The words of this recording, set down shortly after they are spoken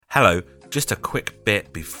Hello, just a quick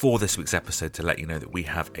bit before this week's episode to let you know that we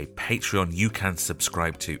have a Patreon you can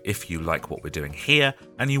subscribe to if you like what we're doing here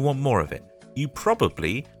and you want more of it. You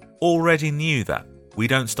probably already knew that. We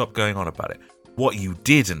don't stop going on about it. What you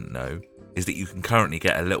didn't know is that you can currently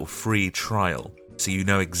get a little free trial, so you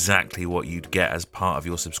know exactly what you'd get as part of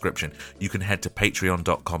your subscription. You can head to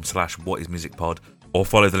patreon.com/whatismusicpod or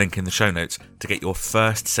follow the link in the show notes to get your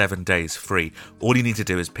first 7 days free. All you need to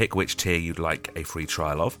do is pick which tier you'd like a free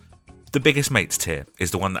trial of. The Biggest Mates tier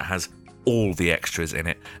is the one that has all the extras in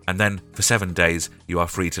it, and then for 7 days you are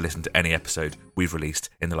free to listen to any episode we've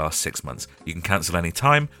released in the last 6 months. You can cancel any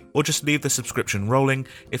time or just leave the subscription rolling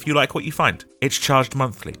if you like what you find. It's charged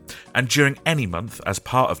monthly, and during any month, as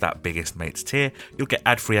part of that Biggest Mates tier, you'll get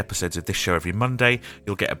ad-free episodes of this show every Monday,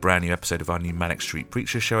 you'll get a brand new episode of our new Manic Street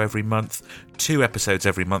Preacher show every month, 2 episodes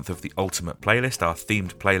every month of the Ultimate Playlist, our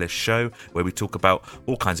themed playlist show where we talk about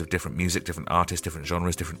all kinds of different music, different artists, different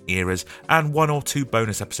genres, different eras, and 1 or 2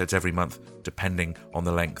 bonus episodes every month depending on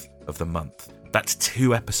the length of the month. That's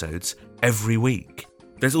 2 episodes every week.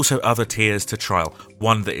 There's also other tiers to trial.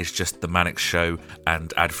 One that is just the Manic Show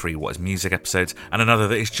and ad-free What Is Music episodes, and another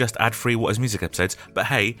that is just ad-free What Is Music episodes. But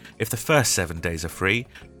hey, if the first 7 days are free,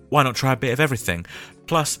 why not try a bit of everything?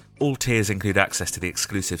 Plus, all tiers include access to the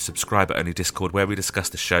exclusive subscriber-only Discord where we discuss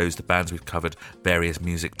the shows, the bands we've covered, various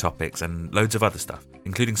music topics, and loads of other stuff,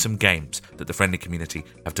 including some games that the friendly community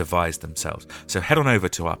have devised themselves. So head on over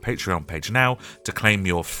to our Patreon page now to claim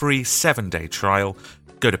your free 7-day trial.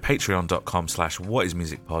 Go to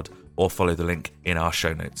patreon.com/whatismusicpod or follow the link in our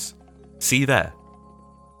show notes. See you there.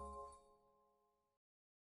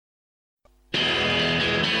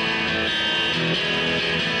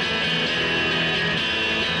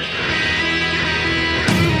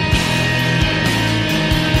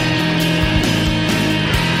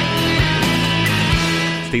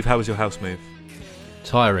 Steve, how was your house move?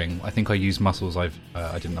 Tiring. I think I used muscles I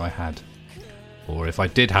didn't know I had, or if I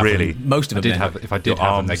did have really them, most of them. If I did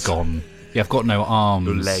have them, they're gone. Yeah, I've got no arms.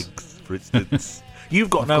 Your legs, for instance. You've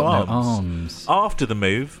got no arms after the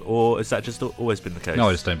move, or has that just always been the case? No,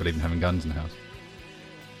 I just don't believe in having guns in the house.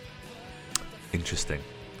 Interesting.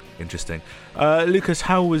 Lucas,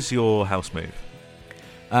 how was your house move?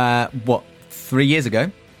 3 years ago?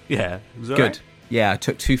 Yeah, was that Good. right? Yeah, I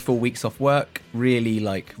took 2 full weeks off work.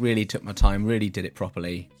 Really took my time. Really did it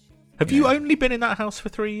properly. Have you only been in that house for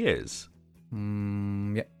 3 years?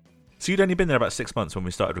 Yep. So you'd only been there about 6 months when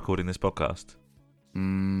we started recording this podcast?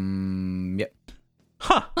 Yep.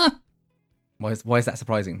 Huh. Why is that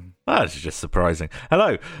surprising? That's just surprising.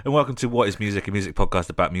 Hello, and welcome to What Is Music, a music podcast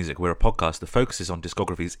about music. We're a podcast that focuses on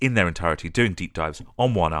discographies in their entirety, doing deep dives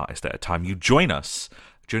on one artist at a time. You join us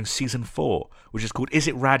during Season 4, which is called Is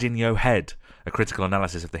It Rad in Yo Head? A critical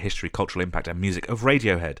analysis of the history, cultural impact and music of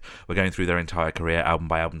Radiohead. We're going through their entire career, album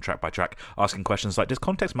by album, track by track, asking questions like, does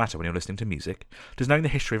context matter when you're listening to music? Does knowing the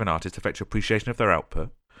history of an artist affect your appreciation of their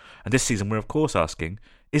output? And this season we're of course asking,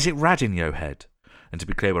 is it rad in yo head? And to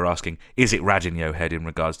be clear, we're asking, is it rad in yo head in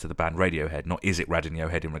regards to the band Radiohead, not is it rad in yo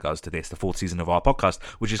head in regards to this, the 4th season of our podcast,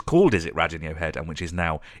 which is called Is It Rad in Yo Head, and which is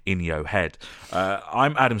now in yo head.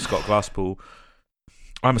 I'm Adam Scott Glasspool.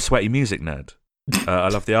 I'm a sweaty music nerd. I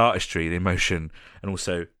love the artistry, the emotion, and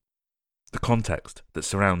also the context that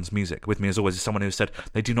surrounds music. With me, as always, is someone who said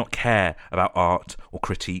they do not care about art or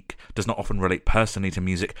critique, does not often relate personally to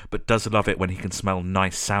music, but does love it when he can smell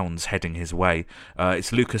nice sounds heading his way.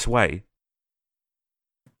 It's Lucas Way.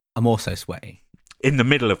 I'm also sweaty. In the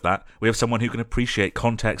middle of that, we have someone who can appreciate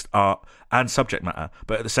context, art, and subject matter,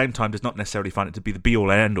 but at the same time does not necessarily find it to be the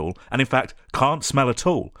be-all and end-all, and in fact, can't smell at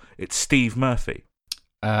all. It's Steve Murphy.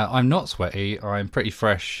 I'm not sweaty. I'm pretty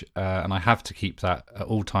fresh, and I have to keep that at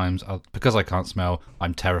all times. Because I can't smell,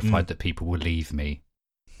 I'm terrified that people will leave me.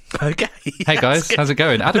 Okay. Hey guys, how's it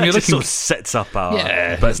going? Adam, you're just looking... sort of sets up our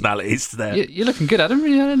personalities there. You're looking good, Adam.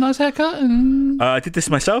 You had a nice haircut. And... I did this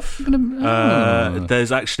myself.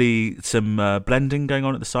 There's actually some blending going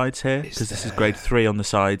on at the sides here, because this is grade 3 on the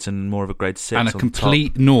sides and more of a grade 6 and a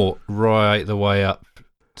complete naught right the way up.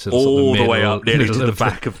 To all the way middle, up, nearly to the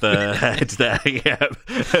back of the head there. Yeah,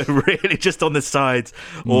 really, just on the sides,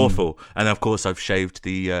 awful. And of course, I've shaved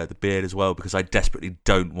the beard as well because I desperately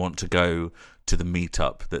don't want to go to the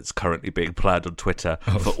meetup that's currently being planned on Twitter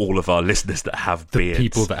for all of our listeners that have beards.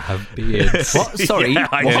 People that have beards. What? Sorry,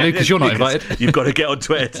 Lucas, you're not invited. You've got to get on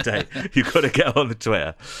Twitter today. You've got to get on the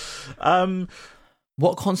Twitter.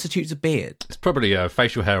 What constitutes a beard? It's probably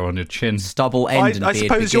facial hair on your chin. Stubble end and I beard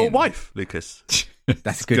suppose begin. your wife, Lucas.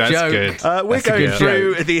 That's a good That's joke. good. We're That's a going good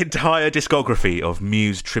through joke. the entire discography of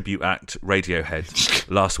Muse tribute act Radiohead.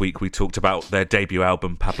 Last week we talked about their debut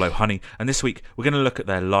album, Pablo Honey, and this week we're going to look at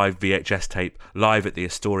their live VHS tape, live at the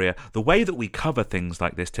Astoria. The way that we cover things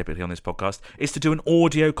like this typically on this podcast is to do an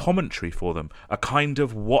audio commentary for them, a kind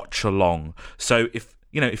of watch-along. So if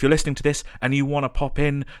you're listening to this and you want to pop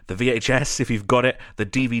in the VHS if you've got it, the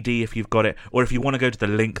DVD if you've got it, or if you want to go to the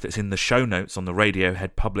link that's in the show notes on the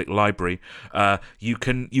Radiohead Public Library, you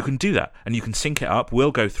can do that and you can sync it up.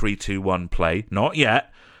 We'll go 3, 2, 1, play. Not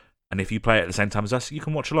yet. And if you play it at the same time as us, you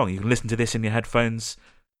can watch along. You can listen to this in your headphones.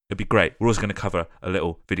 It'd be great. We're also going to cover a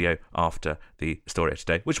little video after the Astoria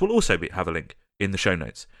today, which will also have a link in the show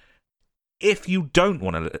notes. If you don't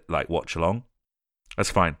want to watch along,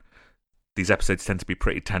 that's fine. These episodes tend to be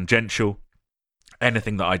pretty tangential.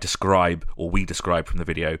 Anything that I describe or we describe from the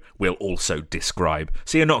video, we'll also describe.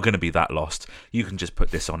 So you're not going to be that lost. You can just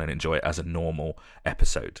put this on and enjoy it as a normal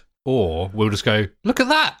episode. Or we'll just go, look at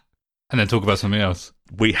that, and then talk about something else.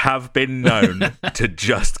 We have been known to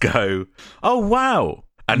just go, oh, wow,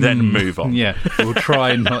 and then move on. Yeah, we'll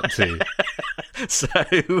try not to. So,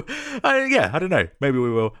 I don't know. Maybe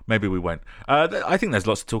we will, maybe we won't. I think there's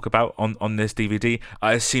lots to talk about on this DVD.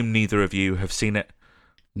 I assume neither of you have seen it.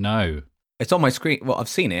 No. It's on my screen. Well, I've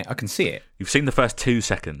seen it. I can see it. You've seen the first 2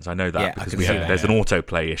 seconds. I know that Yeah, because I can see there's that, an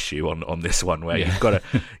autoplay issue on this one where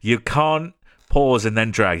you can't pause and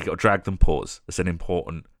then drag. You've got to drag then pause. It's an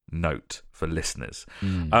important note for listeners.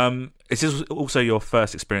 Is this also your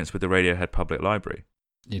first experience with the Radiohead Public Library?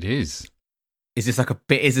 It is. Is this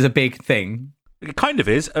is this a big thing? It kind of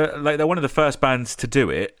is. They're one of the first bands to do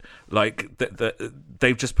it.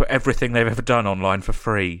 They've just put everything they've ever done online for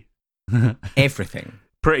free. Everything.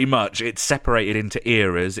 Pretty much. It's separated into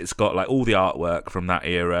eras. It's got all the artwork from that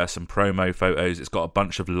era, some promo photos. It's got a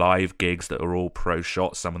bunch of live gigs that are all pro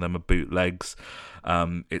shots. Some of them are bootlegs.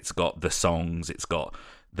 It's got the songs. It's got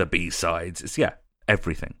the B-sides. It's,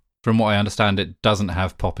 everything. From what I understand, it doesn't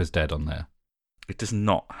have Pop is Dead on there. It does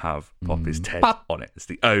not have Pop is Dead Pop. on it. It's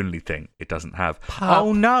the only thing it doesn't have. Pop.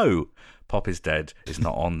 Oh, no. Pop is Dead is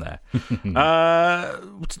not on there.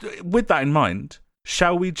 With that in mind,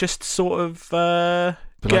 shall we just sort of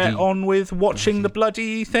get on with watching the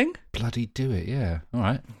bloody thing? Bloody do it, yeah. All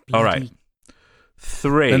right. All right.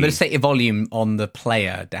 3. Remember to set your volume on the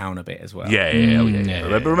player down a bit as well. Yeah.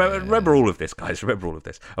 Remember all of this, guys. Remember all of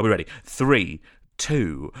this. Are we ready? 3,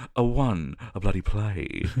 2, 1, a bloody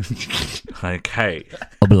play. Okay.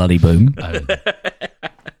 A bloody boom.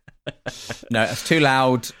 No, it's too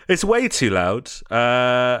loud. It's way too loud. Okay.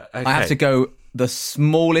 I have to go the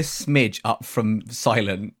smallest smidge up from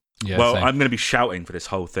silent. Yeah, well, same. I'm going to be shouting for this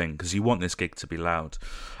whole thing because you want this gig to be loud.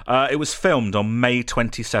 It was filmed on May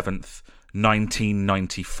 27th,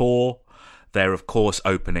 1994. They're, of course,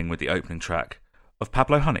 opening with the opening track of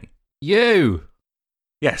Pablo Honey. You!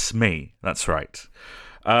 Yes, me. That's right.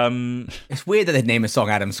 It's weird that they'd name a song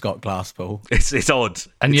Adam Scott Glasspool. It's odd.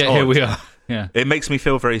 And It's yet odd. here we are. Yeah. It makes me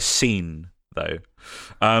feel very seen, though.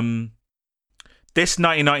 This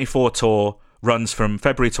 1994 tour runs from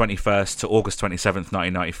February 21st to August 27th,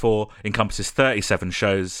 1994, encompasses 37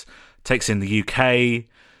 shows, takes in the UK,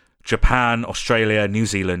 Japan, Australia, New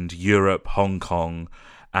Zealand, Europe, Hong Kong,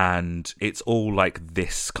 and it's all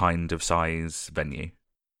this kind of size venue.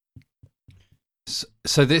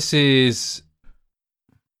 So this is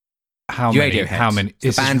how many? Radiohead. How many? It's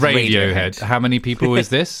This the is band Radiohead. Radiohead. How many people is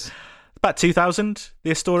this? About 2,000,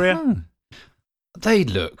 the Astoria. They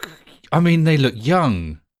look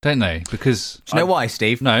young, don't they? Because Do you know why,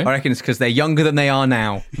 Steve? No. I reckon it's because they're younger than they are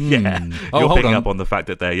now. Yeah. Oh, You're hold picking on. up on the fact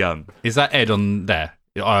that they're young. is that Ed on there?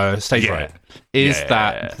 Stage Yeah. right. Is Yeah.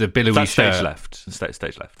 that the billowy That's shirt? stage left.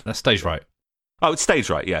 Stage left. That's stage right. Oh, it's stage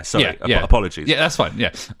right. Yeah, sorry. Yeah. Apologies. Yeah, that's fine. Yeah.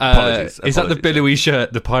 Apologies. Is that the Apologies. billowy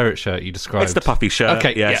shirt, the pirate shirt you described? It's the puffy shirt.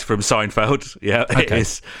 Okay, Yes, yeah. from Seinfeld. Yeah, it Okay.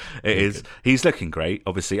 is. It is. He's looking great,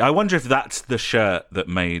 obviously. I wonder if that's the shirt that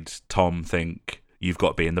made Tom think you've got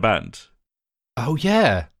to be in the band. Oh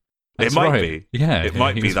yeah. That's It might right. be. Yeah. It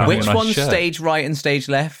might he be was that wearing Which a nice one's shirt. stage right and stage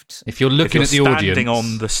left? If you're looking If you're at the standing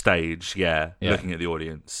audience on the stage, Yeah. looking at the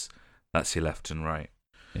audience, that's your left and right.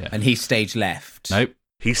 Yeah. And he's stage left. Nope.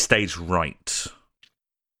 He's stage right.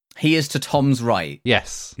 He is to Tom's right.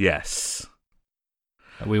 Yes. Yes.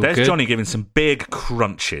 Are we all There's good? Johnny giving some big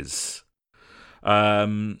crunches.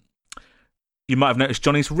 You might have noticed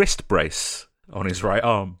Johnny's wrist brace on his right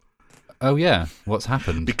arm Oh yeah. What's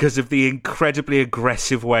happened? because of the incredibly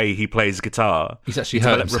aggressive way he plays guitar. He's actually He's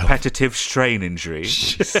hurt developed himself. repetitive strain injury.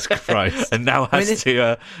 Jesus Christ. And now has I mean,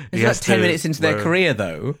 to. It's like 10 minutes into their career,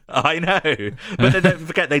 though. I know, but then don't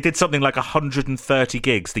forget they did something like 130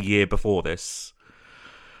 gigs the year before this,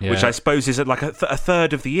 Yeah. which I suppose is like a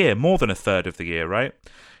third of the year, more than a third of the year, right?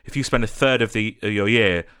 If you spend a third of your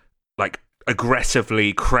year like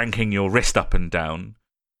aggressively cranking your wrist up and down.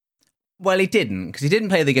 Well, he didn't, because he didn't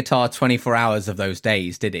play the guitar 24 hours of those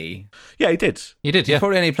days, did he? Yeah, he did. You did, He yeah.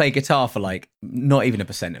 probably only played guitar for like not even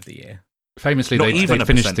 1% of the year. Famously, Not they'd even a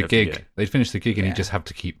finished percent the of the gig. year. They'd finished the gig, and Yeah. he'd just have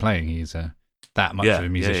to keep playing. He's that much Yeah, of a yeah,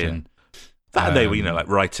 musician. That and they were, like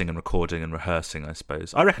writing and recording and rehearsing, I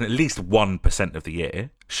suppose. I reckon at least 1% of the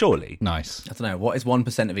year, surely. Nice. I don't know, what is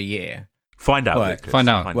 1% of a year? Find out. Well, Lucas. find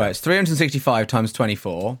out. Well, it's 365 times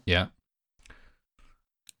 24. Yeah.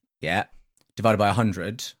 Yeah. Divided by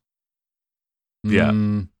 100. Yeah.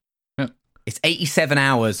 It's 87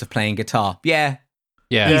 hours of playing guitar. Yeah.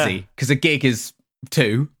 Yeah. Easy. Because a gig is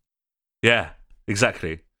 2. Yeah,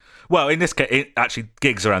 exactly. Well, in this case, actually,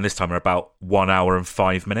 gigs around this time are about 1 hour and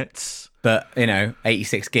 5 minutes. But,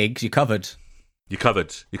 86 gigs, you're covered. You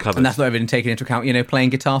covered. And that's not even taking into account, playing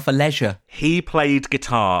guitar for leisure. He played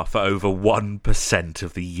guitar for over 1%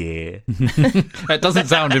 of the year. That doesn't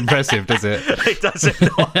sound impressive, does it? It doesn't.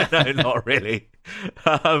 No, not really.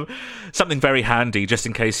 Something very handy, just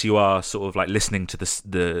in case you are sort of like listening to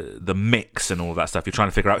the mix and all that stuff. You're trying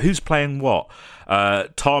to figure out who's playing what.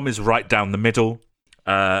 Tom is right down the middle.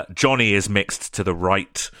 Johnny is mixed to the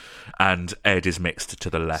right, and Ed is mixed to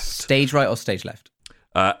the left. Stage right or stage left?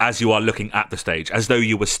 As you are looking at the stage, as though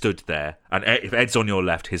you were stood there. And if Ed's on your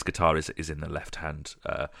left, his guitar is in the left-hand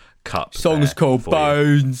cup. Songs called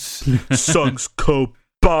Bones. Songs called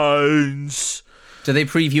Bones. Do they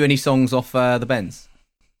preview any songs off the Bends?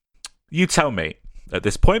 You tell me at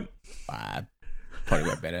this point. Probably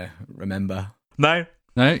won't better remember. No?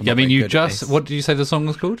 No? not I mean, very you good at just... this. What did you say the song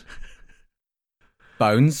was called?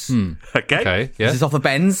 Bones. Okay. Okay, yeah. Is this off the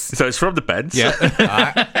Bends? So it's from the Bends. Yeah.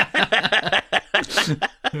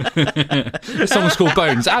 The song's called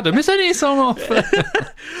Bones. Adam, is any song off?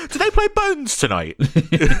 Do they play Bones tonight?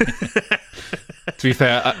 To be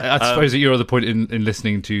fair, I suppose at your other point in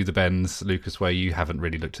listening to the Bends, Lucas, where you haven't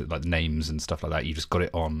really looked at like the names and stuff like that, you just got it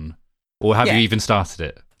on. Or have Yeah. you even started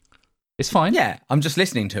it? It's fine. Yeah, I'm just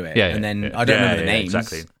listening to it. Yeah, and yeah, then yeah. I don't Yeah, remember the yeah, names.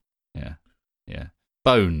 exactly. Yeah.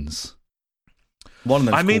 Bones. One of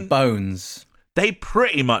them's I mean- called Bones. They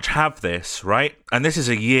pretty much have this, right? And this is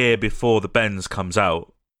a year before the Bends comes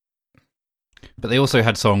out. But they also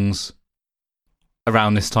had songs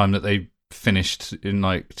around this time that they finished in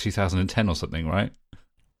like 2010 or something, right?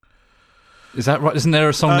 Is that right? Isn't there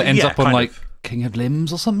a song that ends yeah, up on kind like of. King of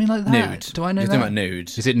Limbs or something like that? Nude. Do I know You're that? talking about Nude.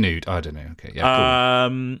 Is it Nude? I don't know. Okay, yeah,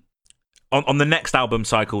 On the next album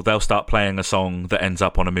cycle, they'll start playing a song that ends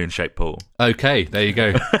up on a moon-shaped pool. cool. Okay, there you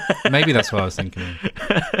go. Maybe that's what I was thinking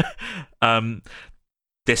of.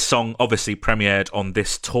 This song obviously premiered on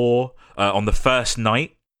this tour on the first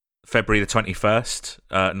night, February the 21st,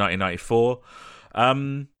 1994.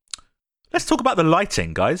 Let's talk about the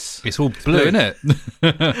lighting, guys. It's all blue, isn't it?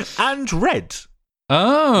 And red.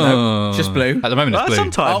 Oh. No, just blue. At the moment it's blue.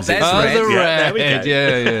 Sometimes Oh, there's it's red. the Yeah, red.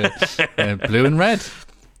 there we go. Yeah. Blue and red.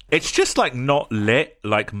 It's just like not lit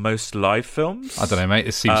like most live films. I don't know, mate.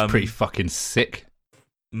 This seems pretty fucking sick.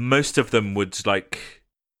 Most of them would like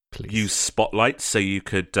Please. use spotlights so you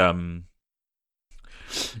could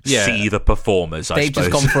Yeah. see the performers. I They've suppose.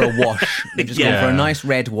 just gone for a wash. They've just gone Yeah. for a nice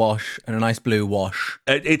red wash and a nice blue wash.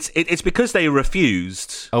 It's because they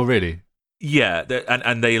refused. Oh, really? Yeah,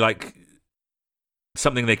 and they like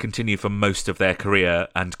something they continue for most of their career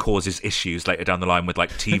and causes issues later down the line with like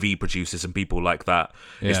TV producers and people like that.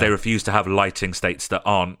 Is Yeah. they refuse to have lighting states that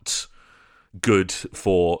aren't good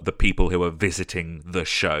for the people who are visiting the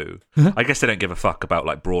show. I guess they don't give a fuck about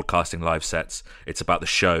like broadcasting live sets. It's about the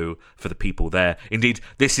show for the people there. Indeed,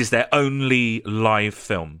 this is their only live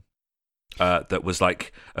film that was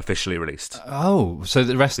like officially released. Oh, so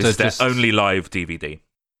the rest This are is their just only live DVD.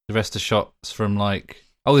 the rest are shots from like.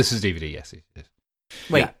 Oh, this is DVD. Yes, it is.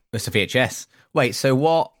 Wait, Yeah. it's a VHS. Wait, so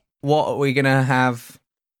what are we going to have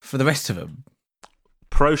for the rest of them?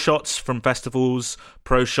 Pro shots from festivals,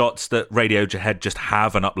 pro shots that Radiohead just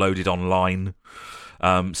have and uploaded online.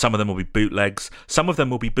 Some of them will be bootlegs. Some of them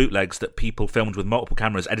will be bootlegs that people filmed with multiple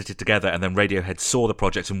cameras, edited together, and then Radiohead saw the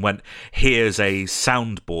project and went, here's a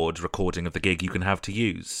soundboard recording of the gig you can have to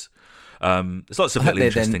use. There's lots of really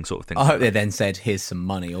interesting sort of things. I hope they then said, here's some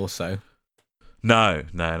money also. No.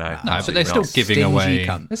 No, but absolutely they're still not. giving Stingy away.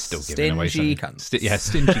 cunts. They're still giving away. Stingy something. cunts. Yeah,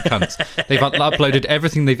 stingy cunts. They've uploaded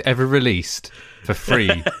everything they've ever released for free.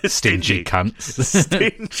 Stingy Stingy. cunts.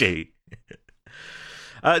 Stingy.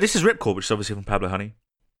 This is Ripcord, which is obviously from Pablo Honey.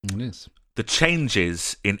 It is. The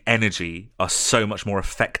changes in energy are so much more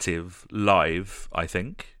effective live, I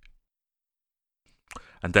think.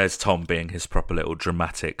 And there's Tom being his proper little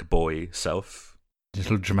dramatic boy self.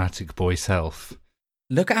 Little dramatic boy self.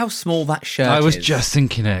 Look at how small that shirt is. I was just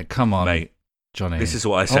thinking it. Come on. Mate, Johnny. This is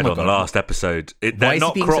what I said my on the God. last episode. Why They're is he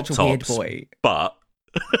not being crop such a weird tops, boy? but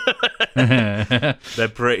they're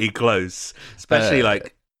pretty close. Especially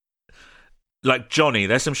like Johnny.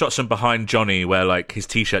 There's some shots from behind Johnny where like his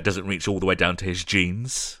t-shirt doesn't reach all the way down to his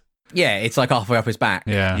jeans. Yeah, it's like halfway up his back.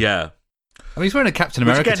 Yeah. Yeah. I mean, he's wearing a Captain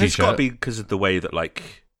Which America again, it's got to t-shirt. be because of the way that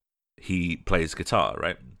like he plays guitar,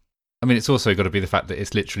 right? I mean, it's also got to be the fact that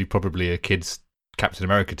it's literally probably a kid's Captain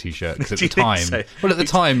America t-shirt. Because at Do the you think time, so? well, at the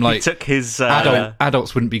time, He like took his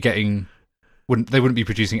adults wouldn't be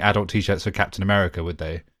producing adult t-shirts for Captain America, would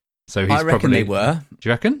they? So he's I reckon probably, they were. Do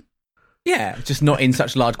you reckon? Yeah, just not in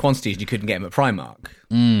such large quantities. You couldn't get them at Primark.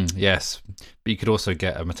 Yes, but you could also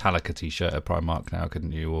get a Metallica t-shirt at Primark now,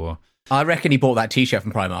 couldn't you? Or I reckon he bought that T-shirt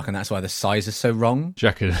from Primark, and that's why the size is so wrong. do you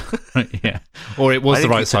reckon? Yeah, or it was I the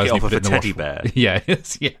think he right took size. it and he off of put a it in the teddy wash- bear. Yeah,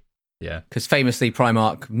 yes, yeah. Because famously,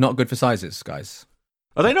 Primark not good for sizes, guys.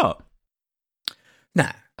 Are they not?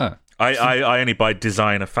 Nah, I only buy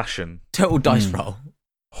designer fashion. total dice roll.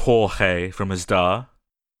 Jorge from Asdar.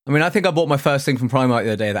 I mean, I think I bought my first thing from Primark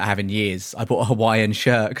the other day that I have in years. I bought a Hawaiian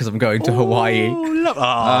shirt because I'm going to Hawaii.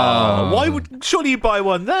 Why would? Surely you buy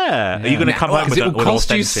one there. Are you going to come home Because with it an will cost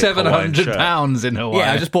you authentic Hawaiian shirt? £700 in Hawaii.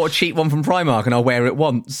 Yeah, I just bought a cheap one from Primark and I'll wear it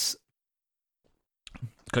once.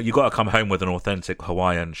 You got to come home with an authentic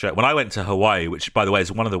Hawaiian shirt. When I went to Hawaii, which by the way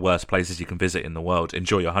is one of the worst places you can visit in the world,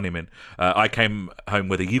 enjoy your honeymoon. I came home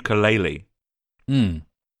with a ukulele. Why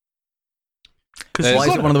is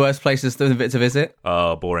it one of the worst places to visit?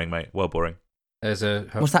 Oh, boring, mate. Well, boring. There's a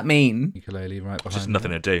What's that mean? ukulele right behind. Just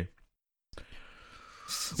nothing you. to do.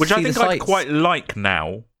 Which See I the think I'd sights. quite like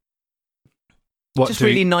now. What, Just doing-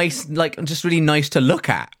 really nice, just really nice to look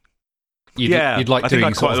at. You'd like I think doing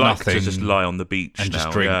I'd sort quite of like nothing to just lie on the beach and just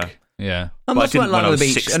now, drink. Yeah. Yeah. I But I must didn't lie when on I the was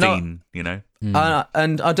beach, 16, you know.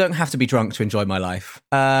 and I don't have to be drunk to enjoy my life.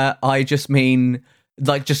 I just mean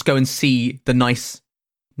like just go and see the nice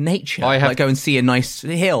nature. Like go and see a nice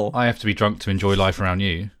hill. I have to be drunk to enjoy life around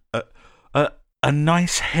you. A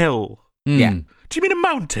nice hill. Yeah. Do you mean a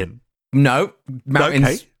mountain? No mountains.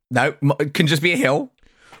 Okay. No, it can just be a hill.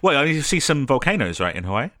 Well, I mean, you see some volcanoes, right, in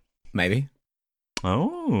Hawaii? Maybe.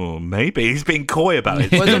 Oh, maybe. He's being coy about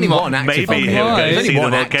it. Well, there's only one active Maybe volcano. he'll go There's see only the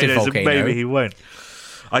one active volcanoes and volcano. maybe he won't.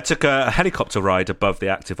 I took a helicopter ride above the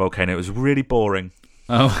active volcano. It was really boring.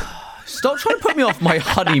 Oh, Stop trying to put me off my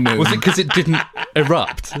honeymoon. was it because it didn't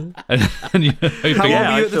erupt? And you How old were you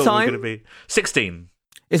I at the thought time? we were going to be 16.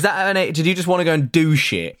 Is that an age? Did you just want to go and do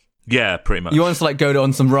shit? Yeah, pretty much. You want to like go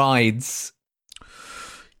on some rides?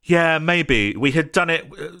 Yeah, maybe. We had done it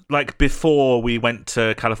like before we went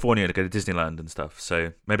to California to go to Disneyland and stuff.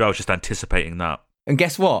 So maybe I was just anticipating that. And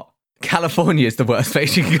guess what? California is the worst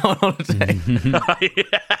place you can go on holiday.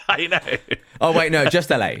 Yeah, I know. Oh wait, no, just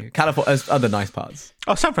LA. California, there's other nice parts.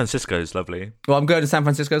 Oh, San Francisco's lovely. Well, I'm going to San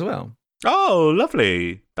Francisco as well. Oh,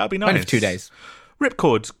 lovely. That'd be nice. Only for 2 days.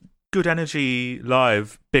 Ripcord, good energy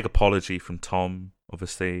live. Big apology from Tom,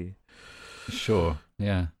 obviously. Sure.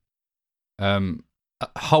 Yeah. A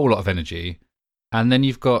whole lot of energy. And then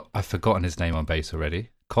you've got, I've forgotten his name on bass already.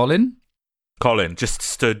 Colin just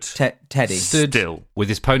stood Teddy. still. with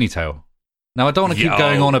his ponytail. Now, I don't want to keep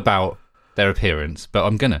going on about their appearance, but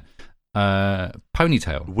I'm going to.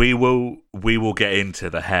 Ponytail. We will get into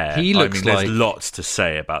the hair. He looks I mean, like- there's lots to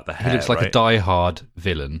say about the hair. He looks like a right? die-hard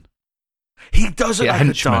villain. He does look Yeah, like a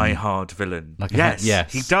henchman. die-hard villain. Like yes,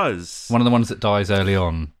 he does. One of the ones that dies early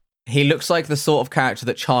on. He looks like the sort of character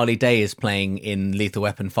that Charlie Day is playing in Lethal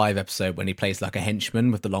Weapon 5 episode when he plays like a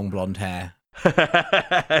henchman with the long blonde hair.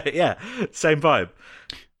 Yeah, same vibe.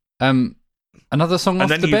 Another song And off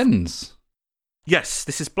then the you've- Bends. Yes,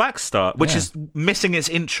 this is Black Star, which Yeah. is missing its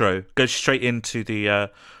intro. Goes straight into the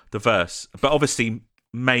verse. But obviously,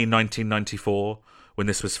 May 1994, when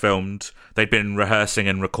this was filmed, they'd been rehearsing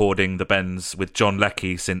and recording the Bends with John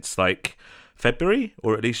Leckie since like February,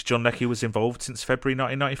 or at least John Leckie was involved since February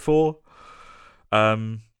 1994.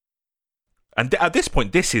 And at this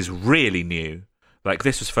point, this is really new. Like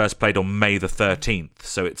this was first played on May the 13th,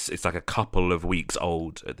 so it's like a couple of weeks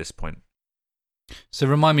old at this point. So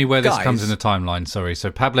remind me where this Guys. comes in the timeline. Sorry.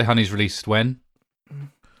 So Pablo Honey's released when?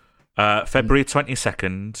 February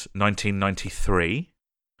 22nd, 1993.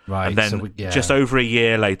 Right. And then so just over a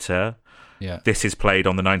year later, Yeah. this is played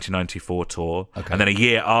on the 1994 tour. Okay. And then a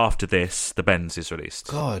year after this, the Bends is released.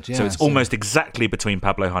 God, yeah. So it's almost exactly between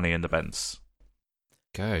Pablo Honey and the Bends.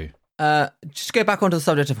 Go. Just to go back onto the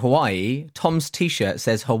subject of Hawaii, Tom's t-shirt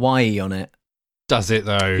says Hawaii on it. Does it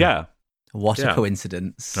though? What Yeah. a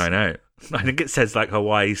coincidence. I know. I think it says like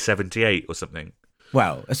Hawaii 78 or something.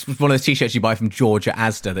 Well, it's one of those t-shirts you buy from Georgia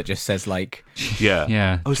Asda that just says like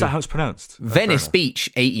Yeah. Oh, is that how it's pronounced? Venice Beach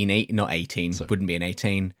 18, not 18. Wouldn't be an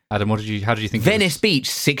 18. Adam, how did you think? Venice Beach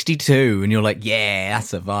 62, and you're like, yeah,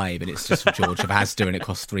 that's a vibe, and it's just Georgia Asda, and it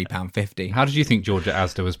costs £3.50. How did you think Georgia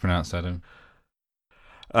Asda was pronounced, Adam?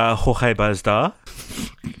 Jorge Bazda.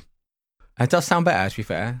 It does sound better, to be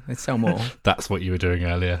fair. It'd sell more. That's what you were doing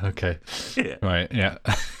earlier. Okay. Yeah. Right, yeah.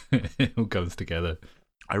 It all comes together.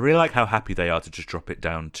 I really like how happy they are to just drop it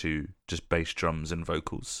down to just bass drums and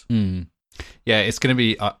vocals. Mm. Yeah, it's going to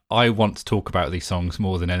be... I want to talk about these songs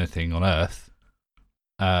more than anything on earth.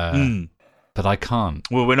 But I can't.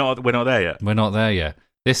 Well, we're not there yet. We're not there yet.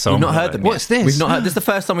 This song... We've not heard them What's yet. this? We've not heard... This is the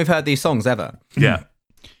first time we've heard these songs ever. Yeah.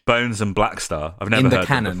 Bones and Black Star. I've never In the heard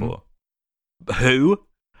canon. them before. Who?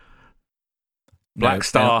 Black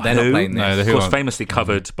Star, they're who? not playing this. No, Of Who course, aren't. famously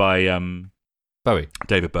covered by Bowie.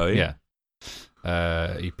 David Bowie. Yeah.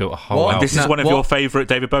 He built a whole What? album. This is No, one of what? your favourite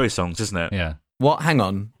David Bowie songs, isn't it? Yeah. What? Hang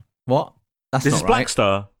on. What? That's This not is right. Black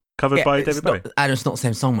Star, covered by it's David not, Bowie. And it's not the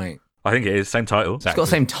same song, mate. I think it is. Same title. It's got the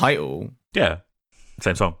same title. Yeah.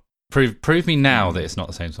 Same song. Prove me now that it's not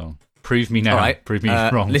the same song. Prove me now. All right. Prove me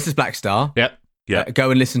wrong. This is Black Star. Yep. Yeah. Go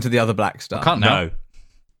and listen to the other Black Star. Can't now. No.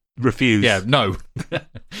 Refuse. Yeah, no.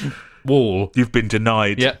 Wall. You've been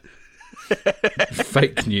denied. Yeah.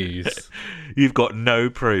 Fake news. You've got no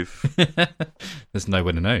proof. There's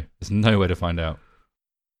nowhere to know. There's nowhere to find out.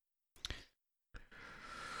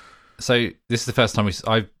 So this is the first time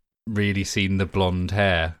I've really seen the blonde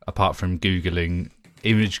hair, apart from Google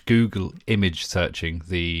image searching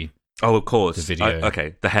the... Oh, of course. The video.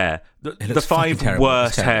 Okay, the hair. The looks 5 fucking terrible.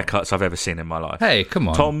 worst It's terrible. haircuts I've ever seen in my life. Hey, come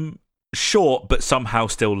on. Tom, short but somehow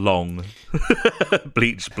still long,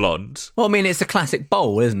 bleached blonde. Well, I mean, it's a classic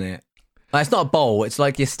bowl, isn't it? Like, it's not a bowl. It's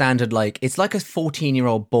like your standard, like, it's like a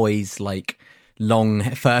 14-year-old boy's, like,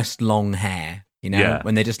 first long hair, you know? Yeah.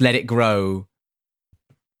 When they just let it grow.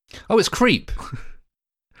 Oh, it's Creep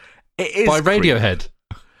It is by Creep. Radiohead.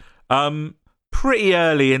 Pretty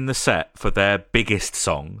early in the set for their biggest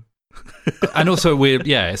song. And also weird,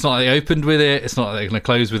 yeah, it's not like they opened with it. It's not like they're going to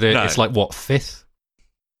close with it. No. It's like, what, 5th?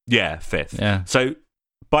 Yeah, 5th. Yeah. So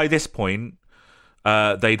by this point,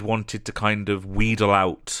 they'd wanted to kind of wheedle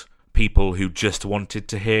out people who just wanted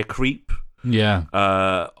to hear Creep. Yeah.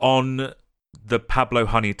 On the Pablo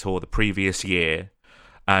Honey tour the previous year,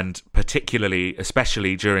 and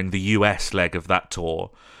especially during the US leg of that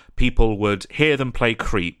tour, people would hear them play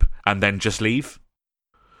Creep and then just leave.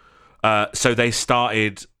 So they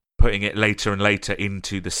started putting it later and later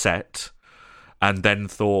into the set, and then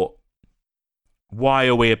thought, why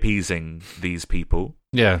are we appeasing these people?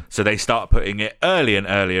 Yeah. So they start putting it early and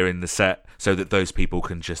earlier in the set so that those people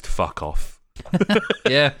can just fuck off.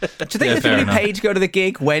 Yeah. Do you think the people who paid to go to the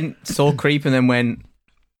gig saw Creep and then went,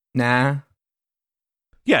 nah?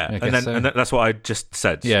 Yeah, I and guess then so. and that's what I just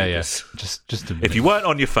said. Yeah, It yeah. was- Just a If you weren't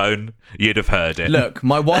on your phone, you'd have heard it. Look,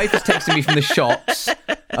 my wife is texting me from the shops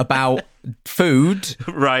about food,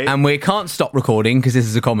 Right. and we can't stop recording because this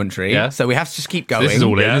is a commentary. Yeah. So we have to just keep going. This is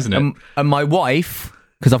all in, Yeah. isn't it? And my wife,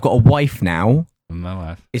 because I've got a wife now, My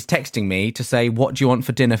wife. is texting me to say, what do you want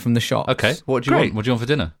for dinner from the shops? Okay. What do you Great. want? What do you want for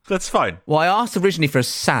dinner? That's fine. Well, I asked originally for a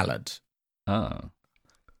salad. Oh.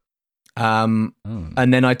 And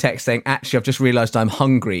then I text saying, actually, I've just realised I'm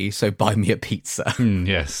hungry, so buy me a pizza.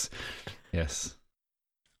 Yes. Yes.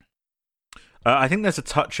 I think there's a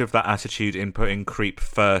touch of that attitude in putting Creep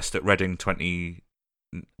first at Reading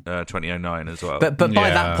 2009 as well. But by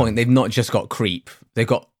Yeah. that point, they've not just got Creep. They've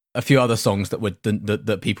got a few other songs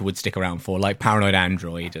that people would stick around for, like Paranoid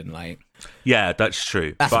Android and like... yeah, that's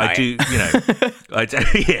true. That's but right. I do,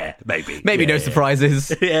 yeah, maybe. Maybe Yeah, no yeah.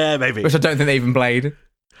 surprises, Yeah, maybe. which I don't think they even played.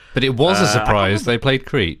 But it was a surprise. They played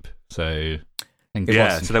Creep. So... I think it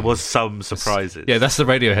Yeah, was- so there was some surprises. Yeah, that's the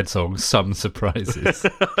Radiohead song, Some Surprises.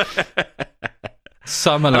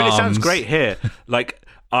 Some I alarms. mean, it sounds great here. Like,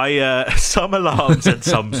 some alarms and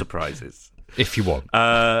some surprises. If you want.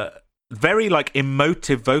 Very, like,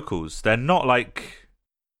 emotive vocals. They're not, like...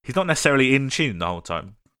 He's not necessarily in tune the whole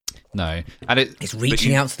time. No. And It's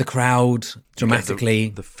reaching out to the crowd dramatically,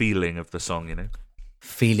 The feeling of the song, you know?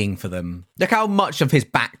 feeling for them. Look how much of his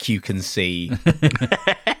back you can see.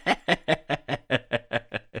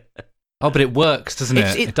 Oh, but it works, doesn't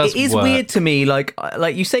it? It does is work. weird to me. Like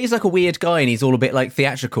you say, he's like a weird guy, and he's all a bit like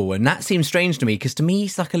theatrical, and that seems strange to me because to me,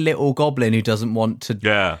 he's like a little goblin who doesn't want to.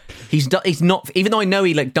 Yeah. He's not. Even though I know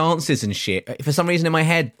he like dances and shit. For some reason in my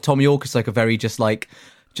head, Tom York is like a very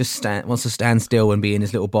wants to stand still and be in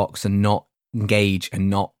his little box and not engage and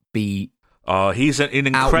not be. He's an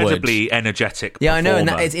incredibly energetic Yeah, I know, and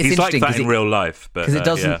performer. it's he's like interesting that 'cause in real life, but Because it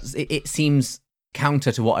doesn't. yeah. It seems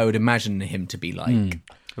counter to what I would imagine him to be like.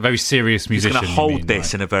 A very serious He's musician. going to you hold mean, this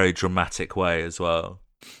right? in a very dramatic way as well.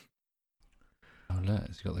 Oh, look,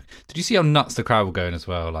 it's got Did you see how nuts the crowd were going as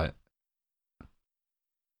well? Like,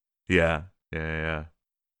 Yeah.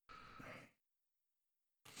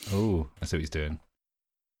 oh, I see what he's doing.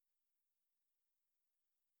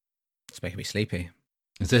 It's making me sleepy.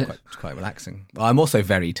 Is it? It's quite relaxing. Well, I'm also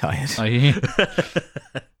very tired. Are you?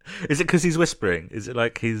 Is it because he's whispering? Is it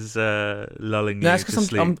like he's lulling you No, it's to because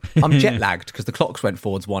sleep? I'm jet lagged because the clocks went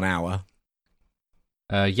forwards 1 hour.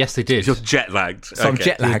 Yes, they did. You're jet lagged. So I'm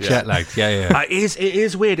jet lagged. Jet lagged. Yeah. It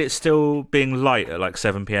is weird. It's still being light at like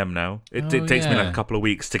 7 p.m. now. It takes me like a couple of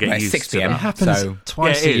weeks to get Well, it's used 6 to p.m. It that. happens So-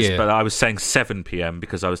 twice Yeah, it a is, year. but I was saying 7 p.m.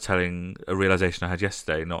 because I was telling a realization I had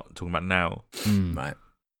yesterday, not talking about now. Right.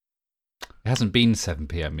 It hasn't been 7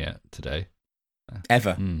 p.m. yet today.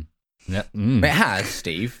 Ever. Yeah. But it has,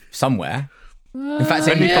 Steve, somewhere. In fact,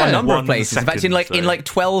 in yeah. a number of One places. In fact, second, in so- like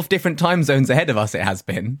 12 different time zones ahead of us, it has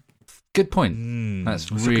been. Good point.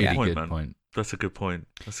 That's a really good point, good man. point. That's a good point.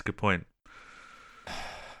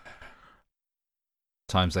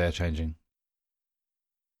 Times they are changing.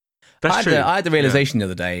 That's true. I had the realization the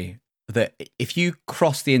other day that if you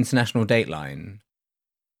cross the international date line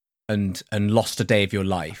and lost a day of your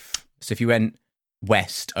life, so if you went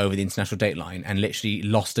west over the international date line and literally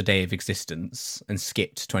lost a day of existence and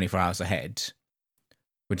skipped 24 hours ahead,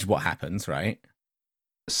 which is what happens, right?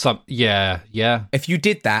 Yeah. If you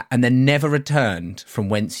did that and then never returned from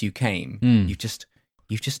whence you came, you've just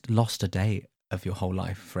lost a day of your whole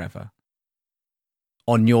life forever.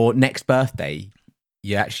 On your next birthday,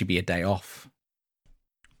 you actually be a day off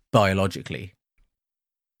biologically.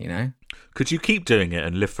 You know? Could you keep doing it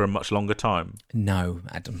and live for a much longer time? No,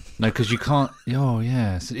 Adam. No, because you can't. Oh,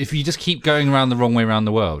 yeah. So if you just keep going around the wrong way around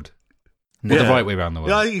the world, or the right way around the world.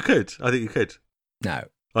 Yeah, I think you could. No.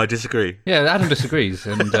 I disagree. Yeah, Adam disagrees,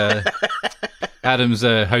 and Adam's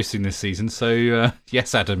hosting this season. So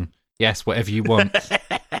yes, Adam. Yes, whatever you want.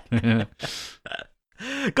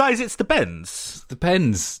 Guys, it's the Bends.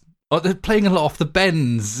 Depends. Oh, they're playing a lot off the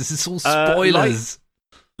bends. This is all spoilers.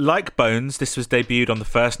 Like Bones, this was debuted on the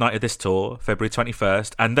first night of this tour, February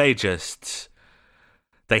 21st, and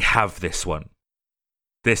they have this one.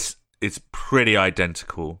 This is pretty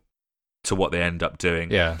identical to what they end up doing.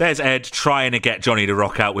 Yeah. There's Ed trying to get Johnny to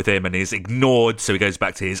rock out with him, and he's ignored, so he goes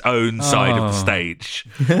back to his own side of the stage.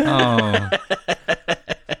 Oh.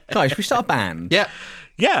 Guys, should we start a band? Yeah.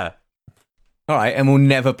 Yeah. All right, and we'll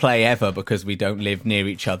never play ever because we don't live near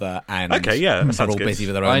each other and Okay, yeah, that are sounds all good. busy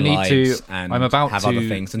with our I own need lives to- and I'm about have to- other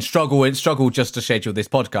things and struggle just to schedule this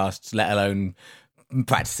podcast, let alone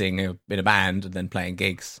practicing in a band and then playing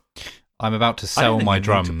gigs. I'm about to I sell don't think my you need to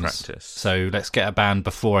drums. practice. So let's get a band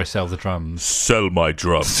before I sell the drums. Sell my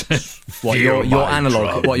drums. What Feel your my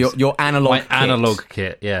analog? drums. What your analog? My kit. analog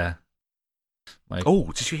kit, yeah.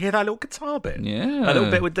 Oh, did you hear that little guitar bit? Yeah. A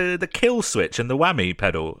little bit with the kill switch and the whammy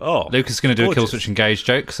pedal. Oh, Lucas is going to do a kill gorgeous. switch engage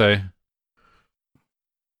joke, so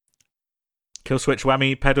Kill switch,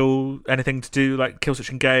 whammy pedal, anything to do like kill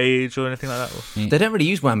switch engage or anything like that? Or- They don't really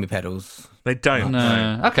use whammy pedals. They don't.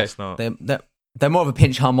 No. Okay. it's not. They're more of a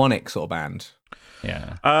pinch harmonic sort of band.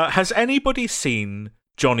 yeah. Has anybody seen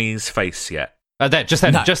Johnny's face yet? Just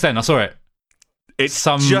then, No. I saw it. It's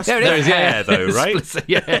Some just There it the is. hair, though, right?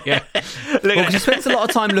 yeah. Look, Well, 'cause he spends a lot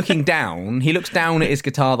of time looking down. He looks down at his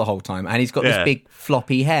guitar the whole time, and he's got Yeah. this big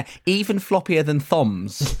floppy hair, even floppier than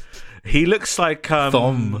Thom's. he looks like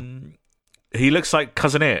Thumb. He looks like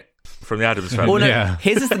Cousin It from the Addams Family. Well, no, Yeah.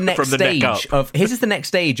 his is the next From the neck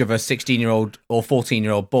stage of a 16-year-old or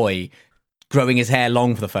 14-year-old boy growing his hair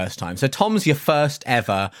long for the first time. So Tom's your first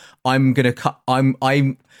ever. I'm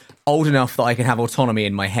old enough that I can have autonomy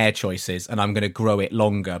in my hair choices, and I'm going to grow it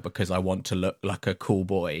longer because I want to look like a cool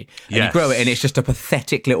boy. And you Yes. grow it, and it's just a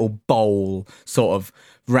pathetic little bowl sort of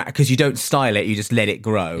because you don't style it, you just let it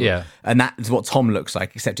grow. Yeah. And that is what Tom looks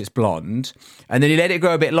like, except it's blonde. And then you let it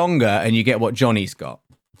grow a bit longer, and you get what Johnny's got.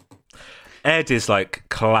 Ed is like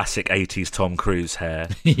classic 80s Tom Cruise hair,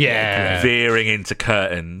 Yeah. veering into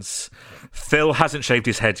curtains. Phil hasn't shaved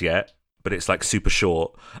his head yet, but it's like super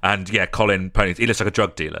short. And yeah, Colin Pony, he looks like a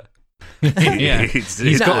drug dealer. Yeah.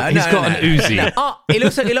 He's got an Uzi. No, he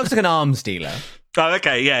looks like an arms dealer. Oh,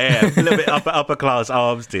 okay, yeah. A little bit upper class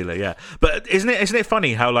arms dealer, yeah. But isn't it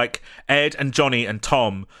funny how like Ed and Johnny and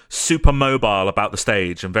Tom super mobile about the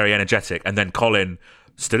stage and very energetic, and then Colin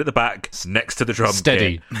stood at the back next to the drum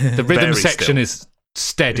Steady. kit. The rhythm Very section still. is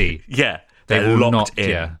steady. Yeah, They they're will locked not. in.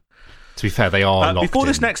 Yeah. To be fair, they are locked Before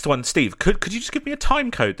this in. next one, Steve, could you just give me a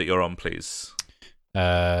time code that you're on, please?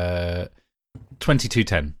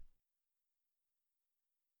 2210.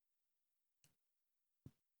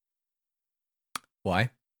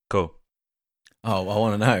 Why? Cool. Oh, I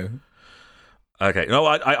want to know. Okay. No,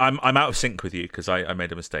 I'm out of sync with you because I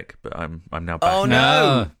made a mistake, but I'm now back. Oh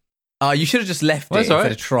no! Oh, you should have just left it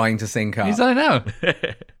instead of trying to sync up. He's like, no.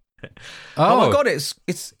 Oh my god!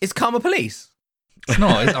 It's Karma Police. It's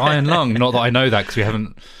not. It's Iron Lung. Not that I know that because we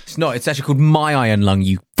haven't. It's not. It's actually called My Iron Lung.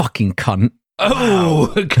 You fucking cunt.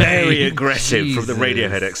 Oh, okay. Very aggressive from the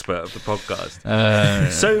Radiohead expert of the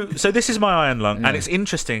podcast. So this is My Iron Lung, and it's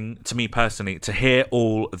interesting to me personally to hear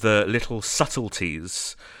all the little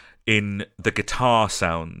subtleties in the guitar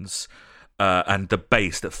sounds and the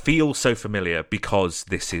bass that feel so familiar because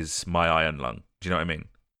this is My Iron Lung. Do you know what I mean?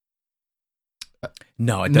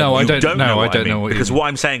 No, I don't. No, I don't know what because what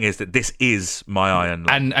I'm saying is that this is My Iron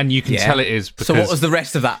Lung, and you can tell it is. Because so what was the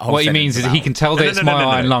rest of that? Whole what he means is about? he can tell that it's My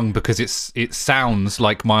Iron Lung because it sounds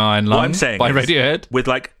like My Iron Lung. What I'm saying by is, Radiohead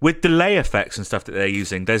with delay effects and stuff that they're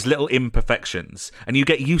using. There's little imperfections, and you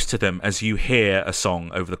get used to them as you hear a song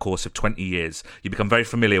over the course of 20 years. You become very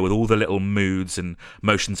familiar with all the little moods and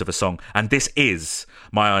motions of a song, and this is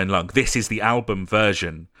My Iron Lung. This is the album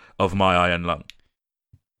version of My Iron Lung.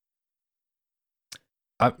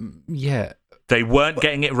 Yeah. They weren't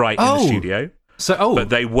getting it right in the studio. But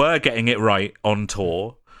they were getting it right on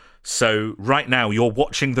tour. So right now you're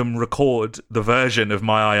watching them record the version of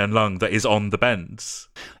My Iron Lung that is on the bends.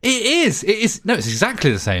 It is. No, it's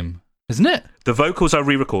exactly the same, isn't it? The vocals are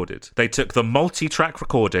re-recorded. They took the multi-track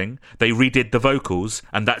recording, they redid the vocals,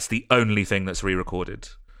 and that's the only thing that's re-recorded.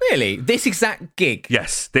 Really? This exact gig?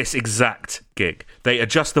 Yes, this exact gig. They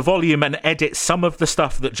adjust the volume and edit some of the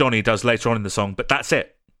stuff that Johnny does later on in the song, but that's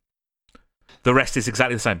it. The rest is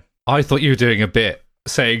exactly the same. I thought you were doing a bit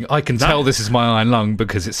saying, I can tell this is My Iron Lung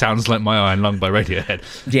because it sounds like My Iron Lung by Radiohead.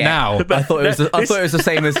 Yeah. Now, I thought it was the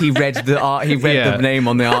same as he read the art. He read the name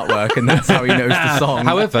on the artwork, and that's how he knows the song.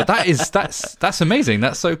 However, that's amazing.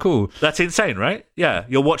 That's so cool. That's insane, right? Yeah,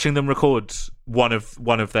 you're watching them record one of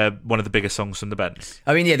the biggest songs from the Bends.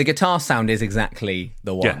 I mean, yeah, the guitar sound is exactly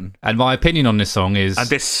the one. Yeah. And my opinion on this song is, and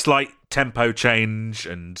this slight tempo change,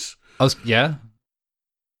 and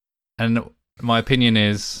and my opinion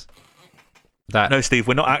is that no, Steve,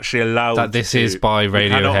 we're not actually allowed that this is by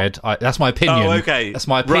Radiohead. That's my opinion. Oh, okay. That's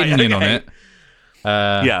my opinion on it.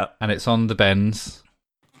 Yeah, and it's on the Bends.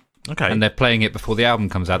 Okay, and they're playing it before the album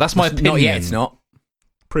comes out. That's my opinion. Not yet. It's not.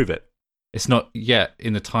 Prove it. It's not yet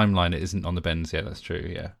in the timeline. It isn't on the Bends yet. That's true.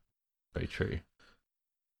 Yeah, very true.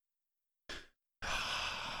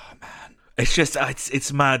 Oh, man, it's just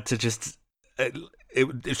it's mad to just.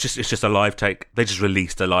 It's just a live take. They just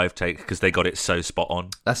released a live take because they got it so spot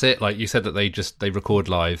on. That's it. Like you said, that they record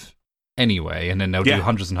live anyway, and then they'll do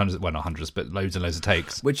hundreds and hundreds. Well, not hundreds, but loads and loads of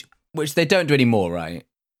takes. Which they don't do anymore, right?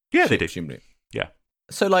 Yeah, they do. Yeah.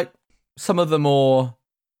 So like some of the more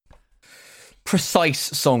precise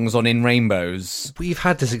songs on In Rainbows. We've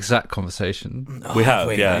had this exact conversation. We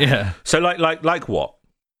have, yeah. So like what?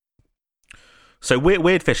 So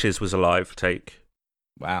Weird Fishes was a live take.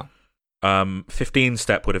 Wow. 15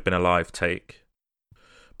 Step would have been a live take.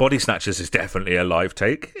 Body Snatchers is definitely a live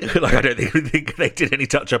take. Like I don't think they did any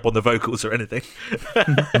touch up on the vocals or anything.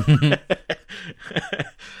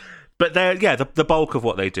 But the bulk of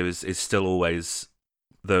what they do is still always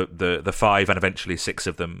the 5 and eventually 6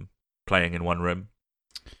 of them playing in one room.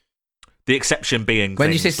 The exception being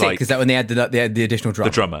when you say 6, is that when they had the additional drummer?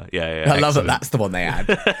 The drummer, yeah. I love that. That's the one they had.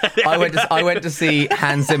 I went to see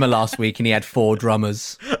Hans Zimmer last week, and he had 4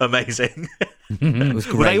 drummers. Amazing. It was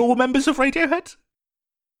great. Were they all members of Radiohead?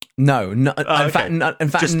 No. In okay. fact,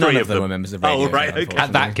 just none 3 of them were members of Radiohead. Oh, right. Okay.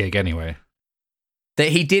 At that gig, anyway.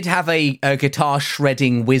 He did have a guitar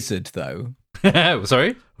shredding wizard, though.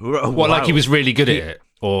 Sorry? Wow. Like he was really good at it?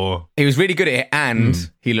 Or he was really good at it,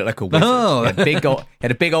 and he looked like a wizard. Oh. He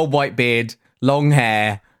had a big old white beard, long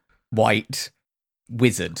hair, white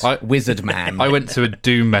wizard man. I went to a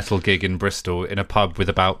doom metal gig in Bristol in a pub with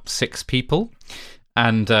about 6 people,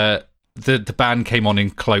 and the band came on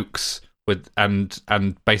in cloaks and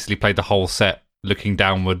basically played the whole set looking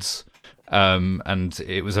downwards. And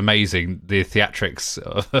it was amazing, the theatrics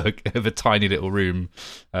of a tiny little room.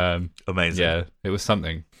 Amazing. Yeah, it was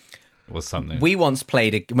something. We once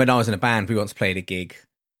played when I was in a band. We once played a gig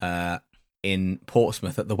in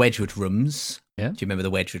Portsmouth at the Wedgwood Rooms. Yeah, do you remember the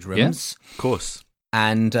Wedgwood Rooms? Yeah, of course.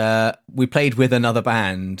 And we played with another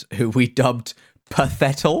band who we dubbed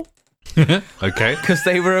Pathetal. Okay, because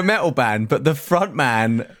they were a metal band, but the front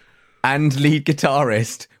man and lead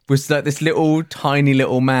guitarist was like this little tiny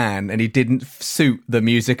little man, and he didn't suit the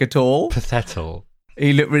music at all. Pathetal.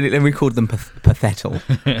 He looked really, and we called them Pathetal.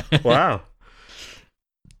 Wow.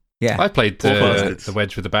 Yeah. I played Poor bastards. the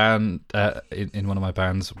wedge with the band in one of my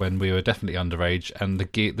bands when we were definitely underage, and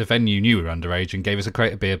the venue knew we were underage and gave us a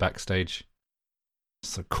crate of beer backstage.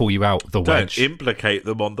 So call you out, the wedge. Don't implicate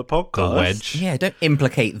them on the podcast. The wedge. Yeah, don't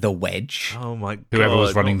implicate the wedge. Oh my god. Whoever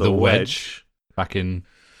was running not the wedge back in...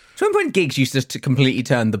 So when gigs used to completely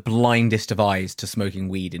turn the blindest of eyes to smoking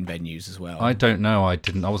weed in venues as well. I don't know. I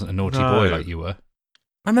wasn't a naughty No. boy like you were.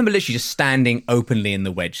 I remember literally just standing openly in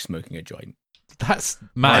the wedge smoking a joint. That's And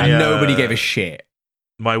mad. nobody gave a shit.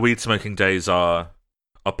 My weed smoking days are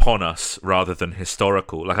upon us rather than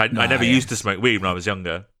historical. Like I never used to smoke weed when I was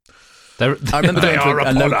younger. I remember They going are to a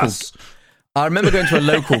upon local. us. I remember going to a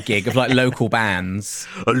local gig of like local bands.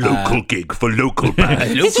 A local gig for local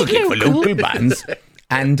bands. Local gig for local bands.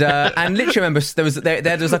 And literally remember there was like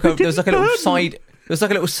a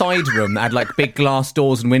little side room that had like big glass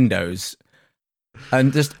doors and windows.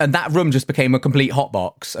 And that room just became a complete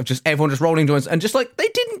hotbox of just everyone just rolling joints and just like they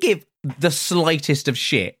didn't give the slightest of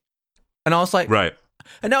shit. And I was like, Right.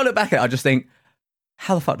 And now I look back at it, I just think,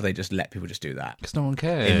 how the fuck do they just let people just do that Because no one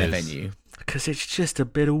cares. in their venue? Because it's just a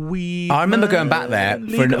bit of weed. I remember going back there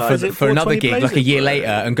for another gig like a year later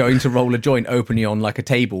and going to roll a joint openly on like a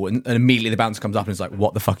table and immediately the bouncer comes up and is like,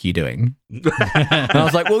 what the fuck are you doing? And I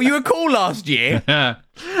was like, well, you were cool last year.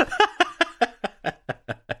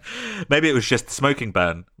 Maybe it was just the smoking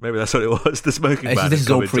ban. Maybe that's what it was. The smoking ban. This is had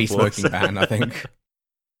come all into pre-smoking force. ban, I think.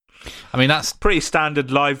 I mean, that's... Pretty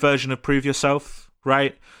standard live version of Prove Yourself,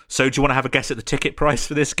 right? So do you want to have a guess at the ticket price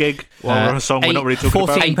for this gig? Well, we're on a song we're not really talking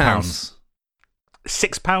about. £14.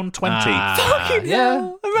 £6.20. Fucking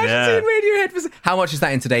hell. Imagine seeing Radiohead for... How much is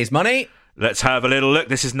that in today's money? Let's have a little look.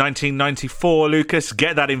 This is 1994, Lucas.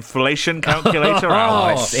 Get that inflation calculator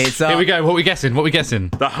out. It's Here we go. What are we guessing?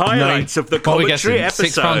 The highlights of the What are we commentary guessing?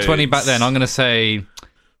 episode. £6.20 back then. I'm going to say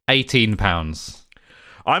 £18.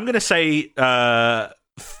 I'm going to say £35.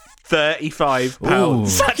 Ooh.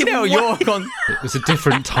 Fucking hell, you're on... It was a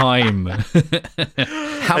different time.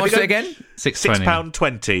 How much is it again? £6.20.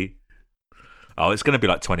 £6.20. Oh, it's going to be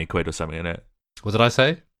like 20 quid or something, isn't it? What did I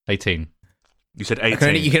say? 18. You said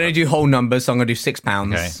 18. You can only do whole numbers, so I'm going to do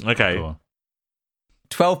 £6. Okay. Cool.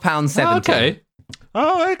 £12.70. Oh, okay.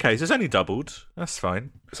 Oh, okay. So it's only doubled. That's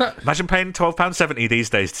fine. Imagine paying £12.70 these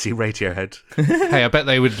days to see Radiohead. Hey, I bet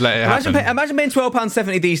they would let it happen. Imagine paying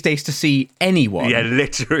 £12.70 these days to see anyone. Yeah,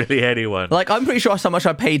 literally anyone. Like, I'm pretty sure that's how much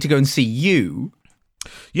I paid to go and see you.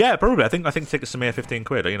 Yeah, probably. I think tickets to me are 15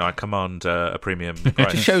 quid. You know, I command a premium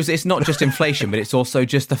price. It shows it's not just inflation, but it's also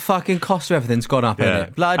just the fucking cost of everything's gone up, Yeah. isn't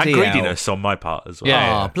it? Bloody and hell. greediness on my part as well.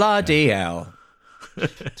 Yeah. Bloody hell. To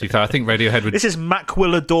be fair, I think Radiohead would... This is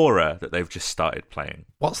Macwilladora that they've just started playing.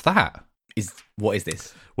 What's that? What is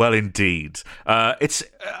this? Well, indeed. It's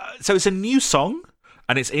a new song,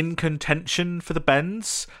 and it's in contention for the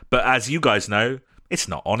Bends. But as you guys know, it's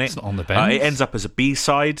not on it. It's not on the Bends. It ends up as a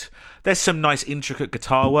B-side. There's some nice intricate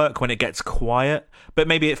guitar work when it gets quiet, but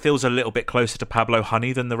maybe it feels a little bit closer to Pablo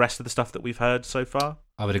Honey than the rest of the stuff that we've heard so far.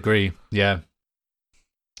 I would agree. Yeah.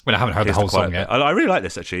 I mean, I haven't heard the Here's whole quiet song bit. yet. I really like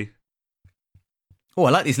this, actually. Oh, I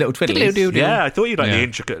like these little twiddlies. Diddly-doo-doo. Yeah, I thought you'd like Yeah. the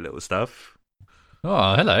intricate little stuff.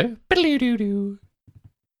 Oh, hello. Biddly-doo-doo.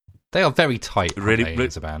 They are very tight, Really- really,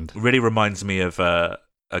 as a band. Really reminds me of a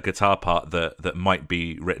guitar part that might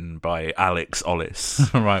be written by Alex Ollis.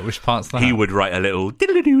 Right, which part's that? He would write a little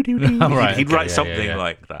diddly-doo-doo-doo. Oh, right, He'd okay, write yeah, something yeah.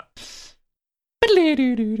 like that.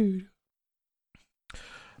 Biddly-doo-doo-doo.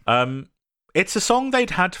 It's a song they'd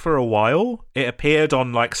had for a while. It appeared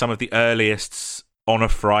on like some of the earliest On a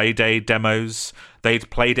Friday demos. They'd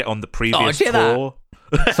played it on the previous did you hear tour.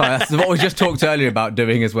 Sorry, that's what we just talked earlier about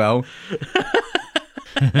doing as well.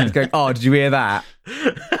 It's going, oh, did you hear that?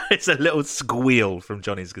 It's a little squeal from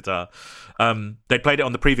Johnny's guitar. They played it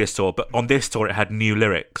on the previous tour, but on this tour it had new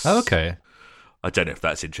lyrics. Oh, okay. I don't know if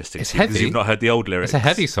that's interesting. It's to you, 'cause heavy. You've not heard the old lyrics. It's a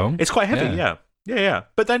heavy song. It's quite heavy, Yeah. yeah.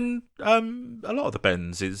 But then a lot of the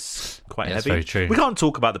Bends is quite Yeah, that's heavy. very true. We can't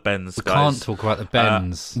talk about the Bends, We guys. can't talk about the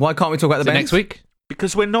Bends. Why can't we talk about the Is it Bends? next week?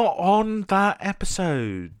 Because we're not on that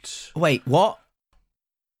episode. Wait, what?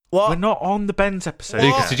 What? We're not on the Bends episode.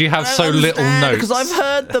 Lucas, yet. did you have so little notes? Because I've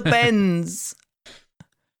heard the Bends.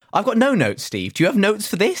 I've got no notes, Steve. Do you have notes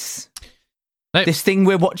for this? Nope. This thing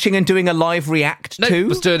we're watching and doing a live react Nope, to?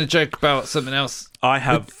 was doing a joke about something else. I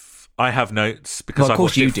have notes because Well, of I've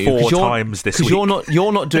course watched you it do. 4 'cause you're- times this 'cause week.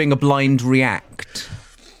 you're not doing a blind react.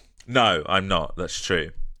 No, I'm not. That's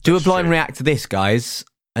true. Do That's a blind true. react to this, guys,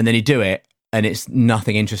 and then you do it, and it's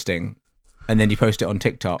nothing interesting, and then you post it on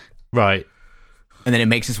TikTok, Right. and then it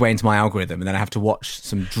makes its way into my algorithm, and then I have to watch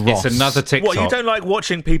some dross. It's another TikTok. What, you don't like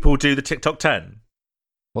watching people do the TikTok 10?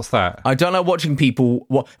 What's that? I don't like watching people.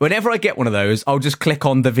 Whenever I get one of those, I'll just click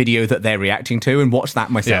on the video that they're reacting to and watch that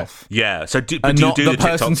myself. Yeah. So do And you not do the TikTok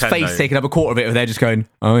person's 10, face though? taking up a quarter of it, where they're just going,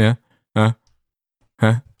 "Oh yeah, huh."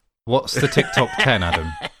 What's the TikTok 10, Adam?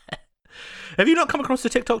 Have you not come across the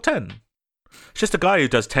TikTok 10? It's just a guy who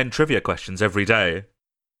does 10 trivia questions every day.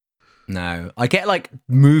 No, I get like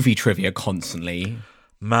movie trivia constantly.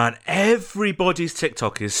 Man, everybody's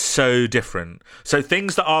TikTok is so different. So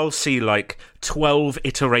things that I'll see like 12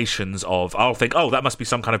 iterations of, I'll think, oh, that must be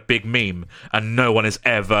some kind of big meme, and no one has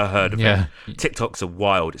ever heard of Yeah. it. TikToks are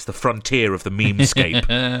wild. It's the frontier of the memescape.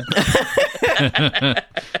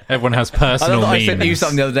 Everyone has I personal love that memes. I sent you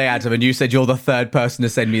something the other day, Adam, and you said you're the third person to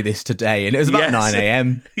send me this today, and it was about Yes. 9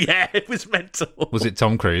 a.m. Yeah, it was mental. Was it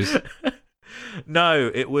Tom Cruise?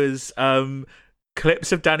 No, it was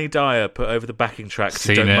clips of Danny Dyer put over the backing track to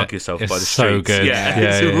Seen Don't it. Mug Yourself It's by the so Streets. good. Yeah, Yeah,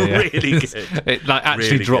 it's yeah, yeah. really good. It like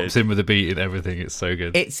actually Really drops good. in with the beat and everything. It's so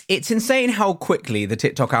good. It's insane how quickly the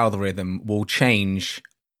TikTok algorithm will change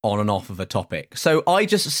on and off of a topic. So I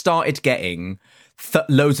just started getting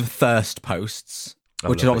loads of thirst posts,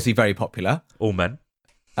 which is love obviously very popular. All men.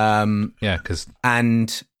 Yeah, because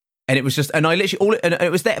And it was just, and I literally and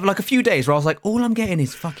it was there for like a few days where I was like, all I'm getting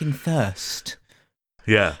is fucking thirst.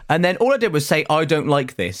 Yeah. And then all I did was say, I don't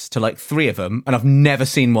like this to like 3 of them, and I've never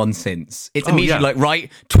seen one since. It's immediately yeah. like,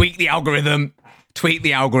 right, tweak the algorithm. tweet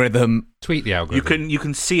the algorithm. You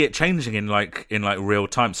can see it changing in real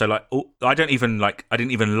time. So like I didn't even like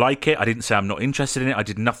it. I didn't say I'm not interested in it. I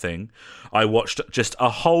did nothing. I watched just a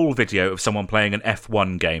whole video of someone playing an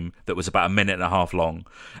F1 game that was about a minute and a half long,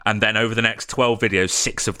 and then over the next 12 videos,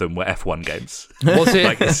 6 of them were F1 games. Was it?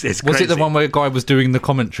 Like, it's was it the crazy. one where a guy was doing the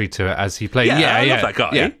commentary to it as he played? Yeah, I love that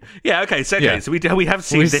guy. Yeah, okay. So Yeah. so we have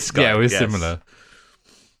seen this guy. Yeah, it was yes. similar.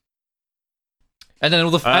 And then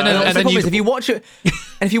all the And and the then problem is, if you watch it, and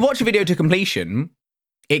if you watch a video to completion,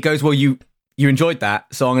 it goes, well, you enjoyed that,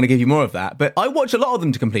 so I'm going to give you more of that. But I watch a lot of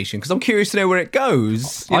them to completion because I'm curious to know where it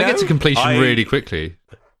goes. I get to completion really quickly.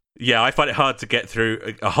 Yeah, I find it hard to get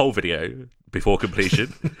through a whole video before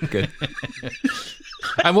completion. Good.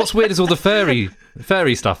 And what's weird is all the furry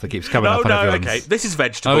stuff that keeps coming up on everyone's. Okay. This is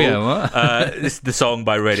Vegetable. Oh, yeah, what? This is the song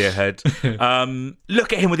by Radiohead.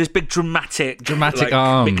 Look at him with his big dramatic like,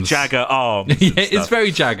 arms. Mick Jagger arms. and Yeah, it's stuff.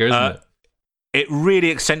 very Jagger, isn't it? It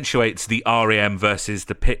really accentuates the REM versus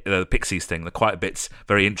the Pixies thing. The quiet bits,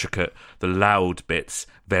 very intricate. The loud bits,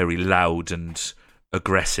 very loud and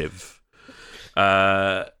aggressive.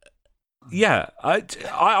 Yeah,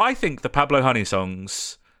 I think the Pablo Honey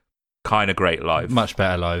songs kind of great live. Much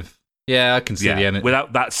better live. Yeah, I can see the energy.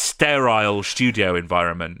 Without that sterile studio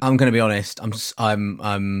environment. I'm going to be honest.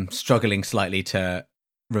 I'm struggling slightly to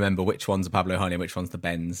remember which one's the Pablo Honey and which one's the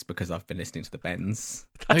Benz because I've been listening to the Benz.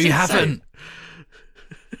 No, you haven't.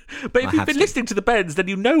 But if I you've have been to. listening to the Bends, then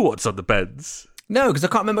you know what's on the Bends. No, because I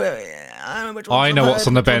can't remember. I don't remember which ones I I've know heard, what's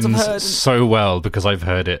on the which ones I've Benz heard. so well because I've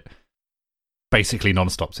heard it basically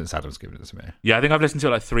non-stop since Adam's given it to me. Yeah, I think I've listened to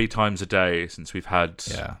it like 3 times a day since we've had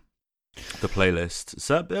Yeah. the playlist.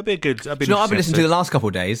 So that'd be a good. That'd be Do you know what I've been listening to the interesting last couple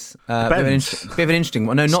of days? Bit of Benz. an interesting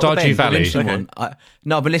one. No, not Stardew the Benz, but an Valley. interesting Okay. one.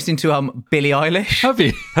 No, I've been listening to Billie Eilish. Have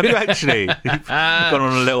you? Have you actually? You've gone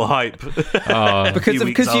on a little hype. Oh, Because few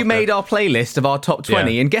weeks you after. made our playlist of our top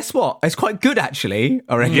 20, Yeah. and guess what? It's quite good, actually,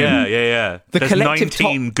 I reckon. Yeah. The There's collective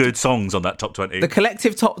 19 good songs on that top 20. The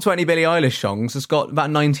collective top 20 Billie Eilish songs has got about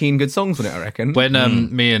 19 good songs on it, I reckon. when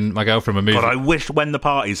me and my girlfriend were moving. God, I wish When the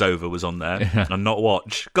Party's Over was on there and not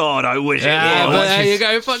Watch. God, I wish Yeah, it but was. there you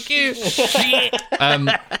go. Fuck you.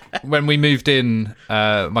 When we moved in,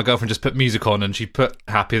 my girlfriend just put music on and she put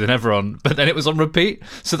Happier Than Ever on, but then it was on repeat.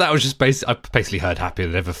 So that was just I basically heard Happier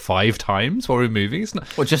Than Ever 5 times while we were moving. It's not,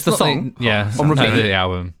 What, just the it's not song? yeah, On repeat? no, the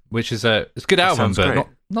album, which is it's a good album, sounds but great.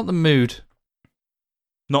 not the mood.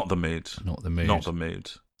 Not the mood. Not the mood. Not the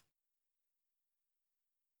mood.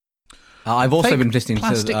 I've also Fake been listening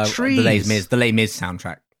plastic to trees. the Les Mis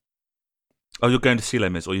soundtrack. Oh, you're going to see Les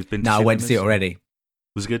Mis, or you've been to No, I see went Les to see it Mis? already.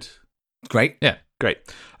 Was it good? Great. Yeah. Great.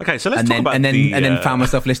 Okay, so let's And talk then about and then the... and then found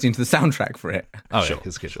myself listening to the soundtrack for it. Oh, Sure, yeah,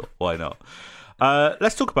 it's good. sure. Why not?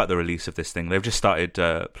 Let's talk about the release of this thing. They've just started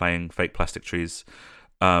playing Fake Plastic Trees,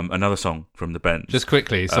 another song from the Bends. Just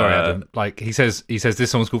quickly, sorry, Adam. Like he says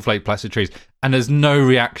this song's called Flake Plastic Trees, and there's no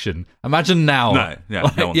reaction. Imagine now. No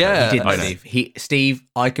one yeah. cares. He didn't, I know. Steve. Steve,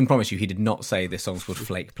 I can promise you, he did not say this song's called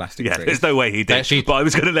Flake Plastic Yeah, Trees. there's no way he did, Actually- but I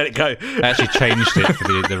was going to let it go. I actually changed it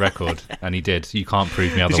for the record, and he did. You can't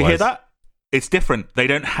prove me otherwise. Did you hear that? It's different. They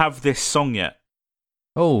don't have this song yet.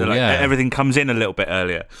 Oh, Like, yeah. everything comes in a little bit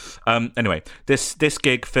earlier. Anyway, this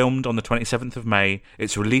gig filmed on the 27th of May.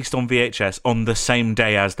 It's released on VHS on the same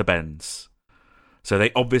day as the Bends. So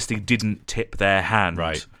they obviously didn't tip their hand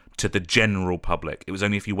Right. to the general public. It was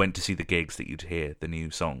only if you went to see the gigs that you'd hear the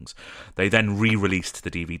new songs. They then re-released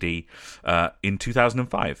the DVD in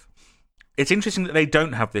 2005. It's interesting that they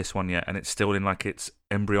don't have this one yet, and it's still in like its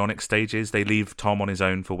embryonic stages. They leave Tom on his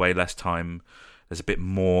own for way less time. There's a bit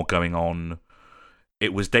more going on.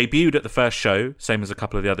 It was debuted at the first show, same as a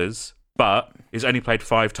couple of the others, but it's only played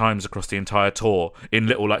 5 times across the entire tour in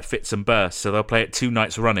little like fits and bursts. So they'll play it 2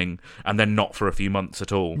 nights running and then not for a few months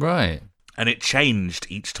at all. Right. And it changed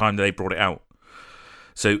each time they brought it out.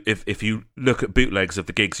 So if you look at bootlegs of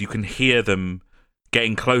the gigs, you can hear them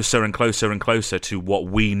getting closer and closer and closer to what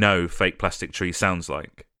we know Fake Plastic Trees sounds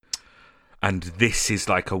like. And this is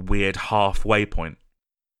like a weird halfway point.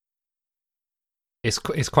 It's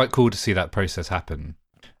quite cool to see that process happen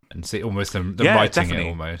and see almost them Yeah, writing definitely. it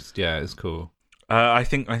almost. Yeah, it's cool. I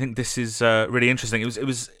think this is really interesting. It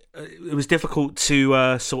was difficult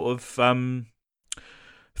to sort of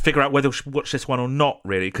figure out whether we should watch this one or not,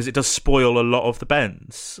 really, because it does spoil a lot of the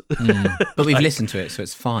bends. But we've listened to it, so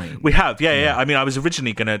it's fine. We have, yeah. I mean, I was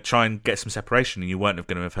originally going to try and get some separation, and you weren't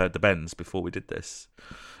going to have heard the bends before we did this,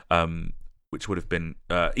 which would have been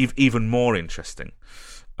even more interesting.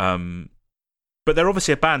 But they're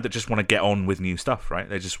obviously a band that just want to get on with new stuff, right?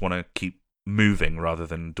 They just want to keep moving rather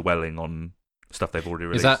than dwelling on stuff they've already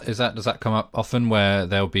released. Does that come up often where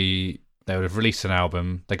they would have released an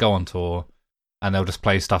album, they go on tour, and they'll just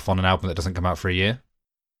play stuff on an album that doesn't come out for a year?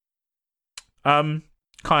 Kind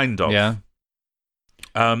of. Yeah.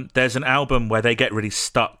 There's an album where they get really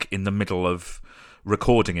stuck in the middle of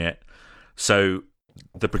recording it, so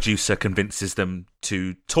the producer convinces them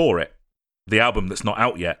to tour it, the album that's not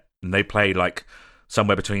out yet, and they play like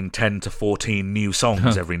somewhere between 10 to 14 new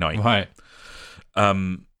songs every night. Right.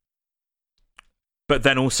 But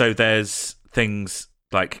then also there's things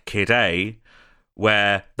like Kid A,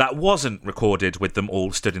 where that wasn't recorded with them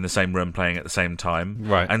all stood in the same room playing at the same time.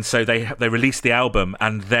 Right. And so they released the album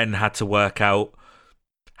and then had to work out,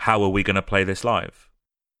 how are we going to play this live?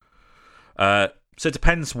 So it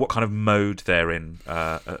depends what kind of mode they're in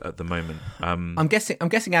at the moment. I'm guessing,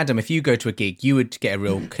 Adam, if you go to a gig, you would get a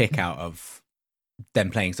real kick out of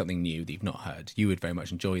them playing something new that you've not heard. You would very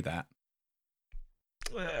much enjoy that.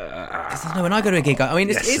 When I go to a gig, I mean,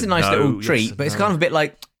 it is a nice little treat, but it's kind of a bit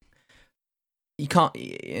like, you can't,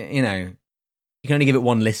 you know, you can only give it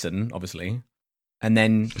one listen, obviously, and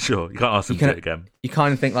then Sure, you can't ask them to do it again. You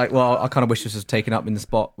kind of think like, well, I kind of wish this was taken up in the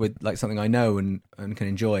spot with like something I know and can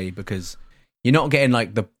enjoy, because you're not getting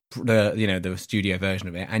like the the studio version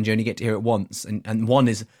of it, and you only get to hear it once, and one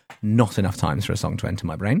is not enough times for a song to enter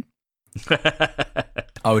my brain.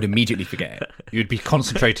 I would immediately forget it. You'd be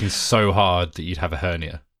concentrating so hard that you'd have a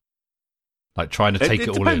hernia. Like trying to take it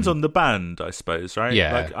all in. It depends on the band, I suppose, right?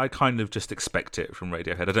 Yeah. Like, I kind of just expect it from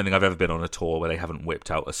Radiohead. I don't think I've ever been on a tour where they haven't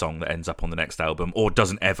whipped out a song that ends up on the next album or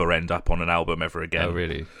doesn't ever end up on an album ever again. Oh,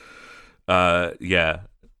 really? Yeah.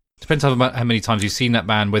 Depends how many times you've seen that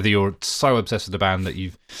band, whether you're so obsessed with the band that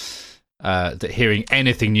you've that hearing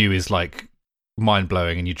anything new is like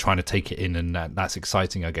mind-blowing and you're trying to take it in, and that's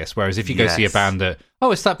exciting, I guess. Whereas if you go see a band that,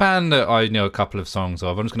 it's that band that I know a couple of songs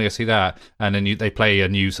of, I'm just going to go see that, and then they play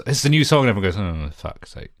it's a new song and everyone goes, oh,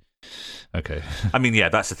 fuck's sake. Okay. I mean, yeah,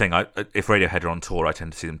 that's the thing. If Radiohead are on tour, I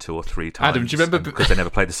tend to see them 2 or 3 times. Adam, do you remember? Because they never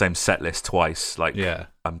play the same set list twice. Like, yeah.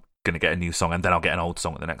 I'm going to get a new song and then I'll get an old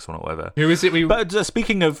song at the next one or whatever. Who is it? But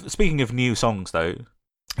speaking of new songs, though.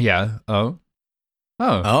 Yeah. Oh.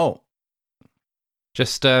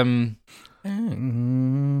 Just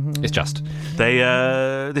it's just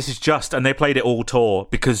This is just, and they played it all tour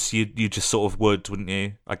because you just sort of would, wouldn't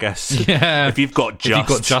you? I guess. Yeah. If you've got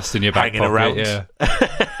just in your back hanging pocket, around, yeah.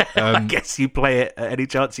 I guess you play it at any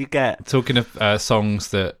chance you get. Talking of songs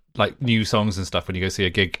that, like new songs and stuff, when you go see a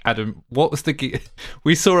gig, Adam, what was the gig?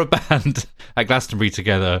 We saw a band at Glastonbury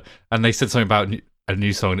together, and they said something about a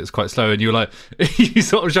new song, and it's quite slow, and you were like, you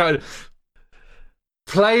sort of shouted,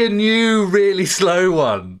 play a new, really slow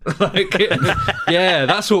one. Like, yeah,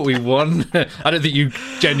 that's what we want. I don't think you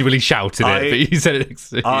genuinely shouted it, but you said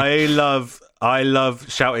it. I love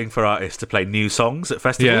shouting for artists to play new songs at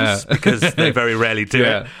festivals because they very rarely do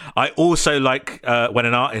it. I also like when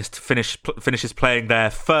an artist finishes playing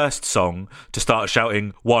their first song to start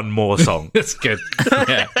shouting one more song. That's good.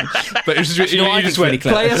 Yeah, but it's just, you just went, really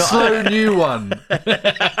clever. play a slow new one.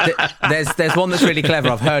 There's one that's really clever.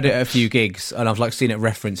 I've heard it at a few gigs, and I've like seen it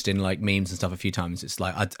referenced in like memes and stuff a few times. It's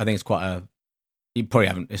like I think it's quite a. You probably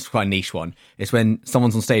haven't. It's quite a niche one. It's when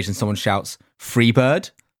someone's on stage and someone shouts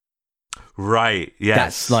 "Freebird." Right, yes.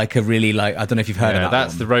 That's like a really I don't know if you've heard of that.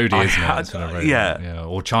 That's the roadie, isn't it?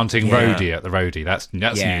 Or chanting roadie at the roadie. That's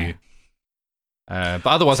new. But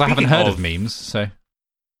otherwise, I haven't Speaking heard of of- memes. So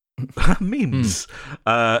Memes.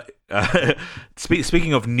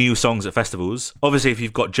 Speaking of new songs at festivals, obviously, if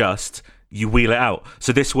you've got Just, you wheel it out.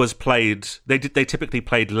 So this was played. They typically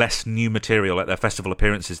played less new material at their festival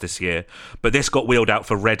appearances this year, but this got wheeled out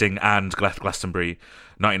for Reading and Glastonbury,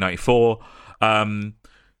 1994.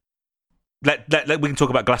 We can talk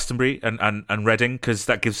about Glastonbury and Reading because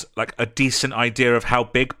that gives like a decent idea of how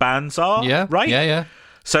big bands are. yeah, right. yeah.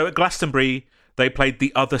 So at Glastonbury, they played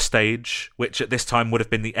the other stage, which at this time would have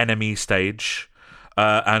been the NME stage.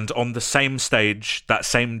 And on the same stage that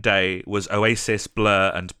same day was Oasis,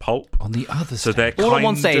 Blur, and Pulp. On the other So stage. they're All on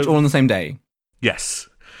one stage, all on the same day. Yes.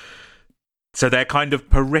 So they're kind of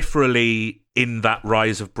peripherally in that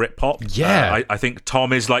rise of Britpop. Yeah. I think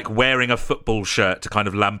Tom is like wearing a football shirt to kind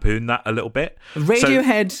of lampoon that a little bit.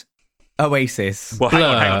 Radiohead, Oasis. Well, hang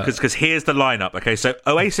Blur. on, because here's the lineup. Okay, so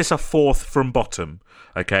Oasis are fourth from bottom.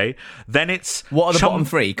 Okay, then it's What are the bottom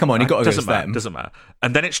three? Come on, you got to go doesn't with matter. them. Doesn't matter.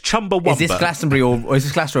 And then it's Chumbawamba. Is this Glastonbury or is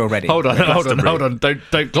this Glastonbury already? Hold on. Glastonbury.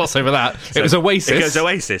 Don't gloss over that. It was Oasis. It goes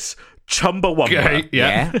Oasis, Chumbawamba. Okay,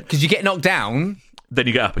 yeah. Yeah, because you get knocked down, Then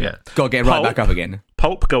you get up again. Yeah. got to get right Pulp. back up again.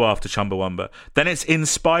 Pulp go after Chumbawamba. Then it's In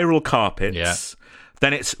Spiral Carpets. Yeah.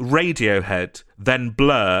 Then it's Radiohead, then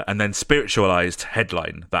Blur, and then Spiritualized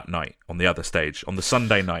headline that night on the other stage on the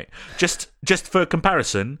Sunday night. Just for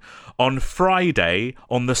comparison, on Friday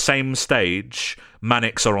on the same stage,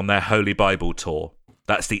 Manics are on their Holy Bible tour.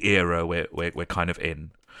 That's the era we're kind of in.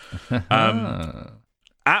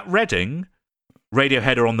 At Reading,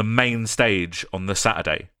 Radiohead are on the main stage on the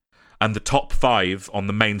Saturday. And the top five on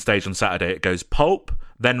the main stage on Saturday, it goes Pulp,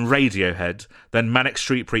 then Radiohead, then Manic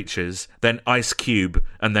Street Preachers, then Ice Cube,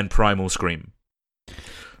 and then Primal Scream.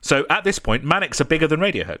 So at this point, Manics are bigger than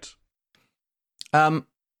Radiohead.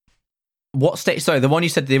 What stage? Sorry, the one you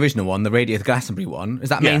said, the original one, the Glastonbury one, is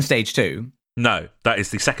that Yeah. main stage too? No, that is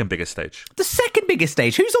the second biggest stage. The second biggest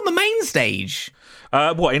stage. Who's on the main stage?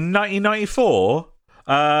 What, in 1994?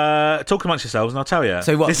 Talk amongst yourselves and I'll tell you.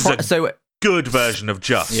 So what? This is a so good version of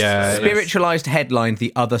Just. Yeah. Spiritualized headlined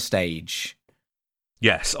the other stage.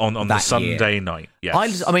 Yes, on the That Sunday year. night.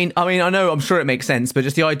 Yes. I mean, I know. I'm sure it makes sense, but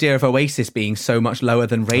just the idea of Oasis being so much lower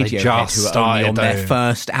than Radiohead, just who are only started, on their though.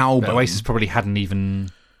 first album. Oasis probably hadn't even.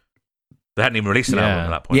 They hadn't even released an Yeah. album at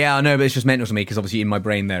that point. Yeah, I know, but it's just mental to me because obviously in my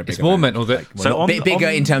brain they're a It's bigger more band. mental that. Well, So not on- bigger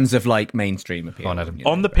on- in terms of like mainstream appeal. Go on, Adam. you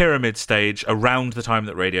know. On the Pyramid stage, around the time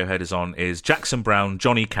that Radiohead is on, is Jackson Browne,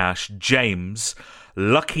 Johnny Cash, James,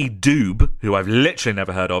 Lucky Dube, who I've literally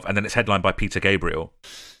never heard of, and then it's headlined by Peter Gabriel.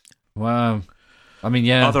 Wow. I mean,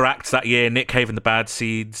 yeah. Other acts that year: Nick Cave and the Bad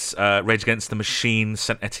Seeds, Rage Against the Machine,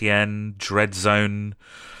 Saint Etienne, Dread Zone,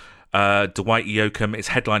 Dwight Yoakam. It's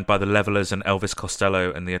headlined by the Levelers and Elvis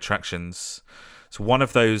Costello and the Attractions. It's one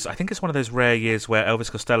of those. I think it's one of those rare years where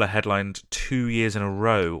Elvis Costello headlined 2 years in a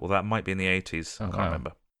row, or that might be in the 80s. I can't wow.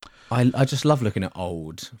 remember. I just love looking at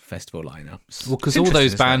old festival lineups. Well, because It's all those interesting,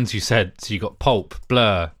 isn't bands you said, so you got Pulp,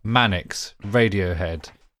 Blur, Manics, Radiohead,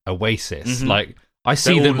 Oasis. Like I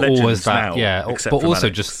see They're all them all as legends that, now, yeah. except But for also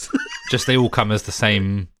Manics. just they all come as the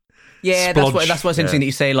same. Yeah, Splodge. that's what's interesting that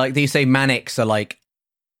you say. Like, that you say Manics are like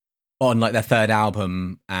on like their third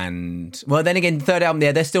album, and well, then again, third album,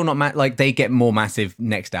 yeah, they're still not like they get more massive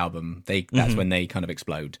next album. That's when they kind of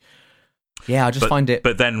explode. Yeah, I just find it.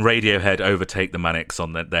 But then Radiohead overtake the Manics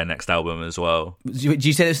on their next album as well. Do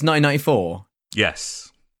you say this is 1994?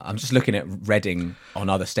 Yes. I'm just looking at Reading on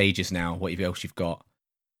other stages now. What else you've got?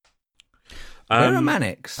 Where are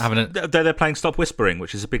Manics? Having a, They're playing Stop Whispering,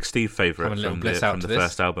 which is a big Steve favourite Having a little from bliss out the to this.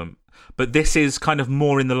 first album. But this is kind of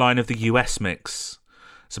more in the line of the US mix.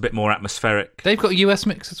 It's a bit more atmospheric. they've got a US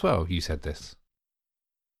mix as well. You said this.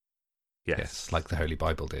 Yes. Yes, like the Holy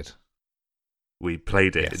Bible did. We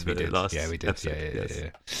played it Yes, in we the did. last Yeah, we did. episode.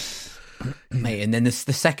 Yes. Mate, and then the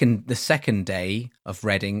second day of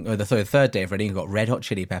Reading, or the third day of Reading, you've got Red Hot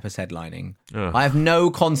Chili Peppers headlining. Ugh. I have no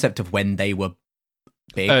concept of when they were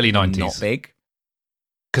big, Early and 90s. not big.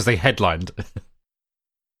 Because they headlined.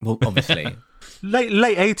 Well, obviously,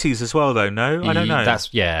 Late 80s as well, though, no? I don't know.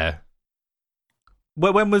 That's, yeah.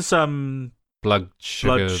 When was Blood,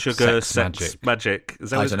 sugar, Blood, Sugar, sex, magic.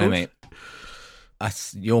 Is that I what it's don't know, called?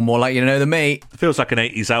 mate. You're more likely to know than me. Feels like an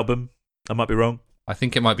 80s album. I might be wrong. I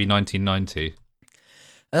think it might be 1990.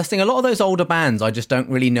 That's the thing. A lot of those older bands, I just don't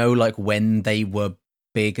really know like when they were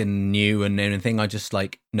big and new and anything. I just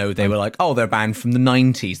like know they were like, oh, they're a band from the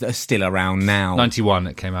 90s that are still around now. 91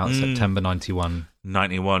 it came out, September 91.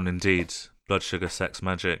 91, indeed. Blood, Sugar, Sex,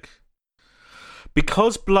 Magic.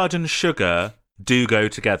 Because Blood and Sugar do go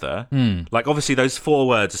together. Like, obviously, those 4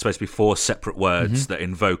 words are supposed to be 4 separate words that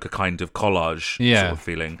invoke a kind of collage sort of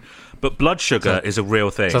feeling. But blood sugar is a real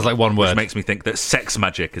thing. Sounds like one word. Which makes me think that sex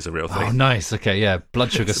magic is a real thing. Oh, nice. Okay, yeah.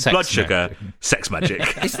 Blood sugar, sex Blood sugar, magic. sex magic.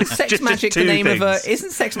 Isn't Sex Just Magic the two name of a? things. Isn't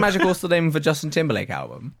Sex Magic also the name of a Justin Timberlake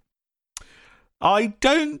album? I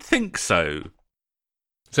don't think so.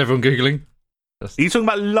 Is everyone Googling? Are you talking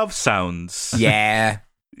about Love Sounds? Yeah,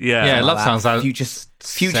 Yeah. Yeah, Love Like that. Sounds. Future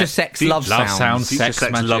sex love Sounds. Future Sex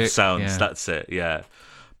sex magic, love sounds. yeah. That's it. Yeah.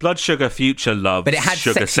 Blood sugar, future love, But it had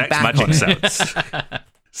sugar, sexy sex back magic on sounds.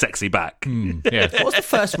 Sexy back. Yeah. What was the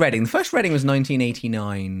first Reading? The first Reading was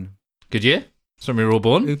 1989. Good year. That's when we were all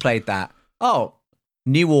born. Who played that? Oh,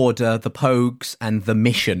 New Order, The Pogues, and The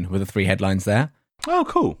Mission were the 3 headlines there. Oh,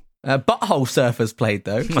 cool. Butthole Surfers played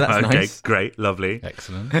though, so that's Okay, nice. great, lovely.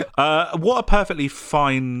 Excellent. What a perfectly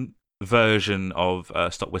fine version of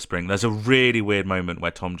Stop Whispering. There's a really weird moment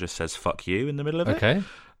where Tom just says "fuck you" in the middle of it. Okay.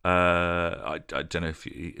 I don't know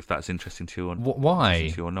if that's interesting to you or Why?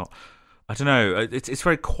 interesting to you or not. I don't know. It's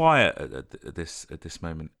very quiet at this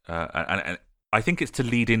moment, and I think it's to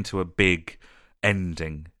lead into a big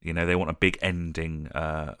ending. You know, they want a big ending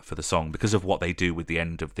for the song because of what they do with the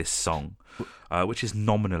end of this song, which is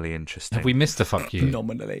nominally interesting. Have we missed the fuck you?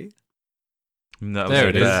 Nominally. That was There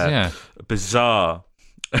it is. there. Yeah. Bizarre.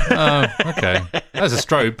 Oh, okay. There's a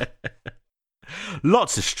strobe.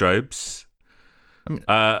 Lots of strobes.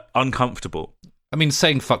 Uncomfortable. I mean,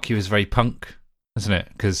 saying fuck you is very punk, isn't it?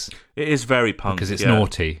 Because It is very punk. it's yeah.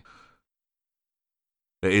 naughty.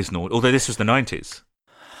 It is naughty. Although this was the 90s.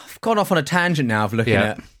 I've gone off on a tangent now of looking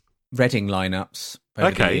Yeah. at Reading lineups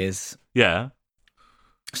over the Okay. years. Yeah.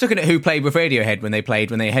 Just looking at who played with Radiohead when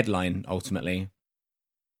they headline ultimately,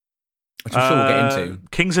 which I'm sure we'll get into.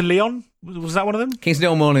 Kings of Leon? Was that one of them? Kings of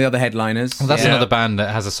Leon were one of the other headliners. Well, that's Yeah. another band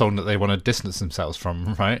that has a song that they want to distance themselves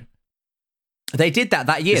from, right? They did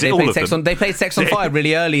that year. Is it They all played of Sex them? on. They played Sex on Fire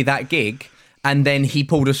really early that gig, and then he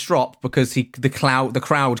pulled a strop because the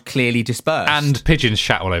crowd clearly dispersed. And pigeons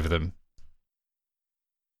shat all over them.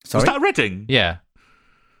 sorry, Was that Reading? Yeah.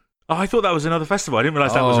 Oh, I thought that was another festival. I didn't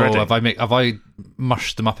realise that was Reading. Have I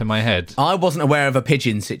mushed them up in my head? I wasn't aware of a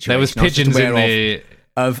pigeon situation. There was I just pigeons in aware the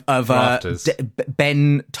of rafters.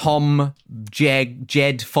 Ben Tom Jed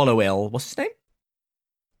Followill. What's his name?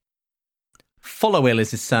 Followill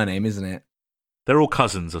is his surname, isn't it? They're all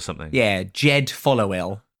cousins or something. Yeah, Jed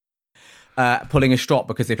Followill. Pulling a strop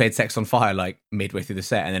because they played Sex on Fire like midway through the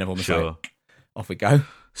set, and then everyone was Sure. like, "Off we go."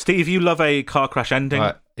 Steve, you love a car crash ending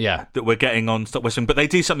yeah. that we're getting on Stop Whistling, but they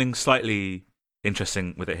do something slightly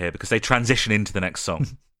interesting with it here because they transition into the next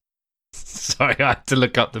song. Sorry, I had to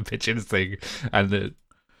look up the pigeons thing, and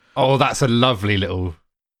that's a lovely little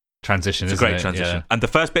transition. It's a isn't great it? transition. Yeah. And the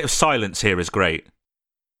first bit of silence here is great.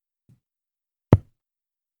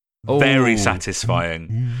 Oh. Very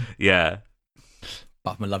satisfying. Yeah.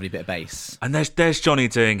 Apart from a lovely bit of bass. And there's Johnny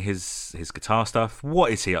doing his guitar stuff.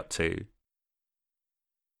 What is he up to?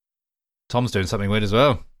 Tom's doing something weird as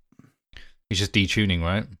well. He's just detuning,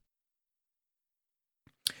 right?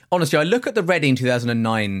 Honestly, I look at the Reading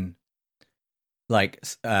 2009 like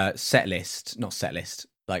like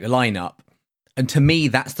a lineup, and to me,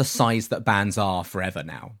 that's the size that bands are forever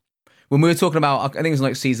now. When we were talking about, I think it was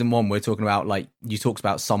like season 1, we were talking about like you talked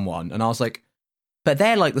about Someone, and I was like, but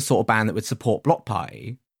they're like the sort of band that would support Block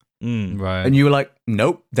Party, Right. and you were like,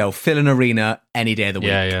 nope, they'll fill an arena any day of the week.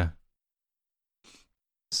 yeah.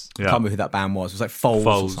 I can't remember who that band was. It was like Foles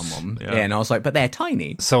or someone. yeah. Yeah, and I was like, but they're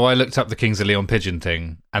tiny. So I looked up the Kings of Leon pigeon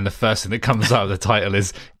thing, and the first thing that comes out of the title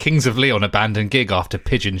is Kings of Leon abandon gig after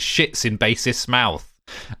pigeon shits in bassist's mouth.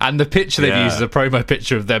 And the picture they've used is a promo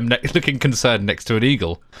picture of them looking concerned next to an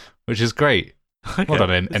eagle, which is great. Okay, Well done,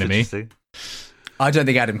 that's enemy. interesting. I don't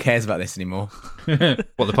think Adam cares about this anymore. What,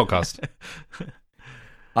 the podcast?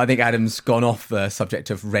 I think Adam's gone off the subject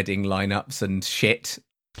of Reading lineups and shit.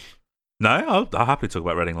 No, I'll happily talk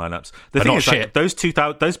about Reading lineups. The But thing not is, like,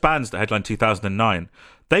 shit. those bands that headlined 2009,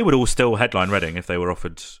 they would all still headline Reading if they were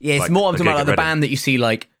offered. Yeah, it's like, more I'm a talking gig about like at the Reading. band that you see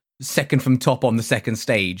like second from top on the second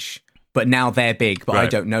stage, but now they're big, but I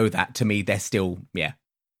Right. don't know that. To me, they're still, yeah.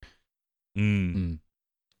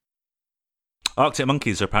 Arctic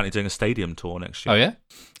Monkeys are apparently doing a stadium tour next year. Oh, yeah?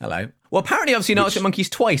 Hello. Well, apparently I've seen Arctic Monkeys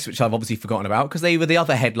twice, which I've obviously forgotten about, because they were the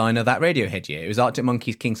other headliner that Radiohead year. It was Arctic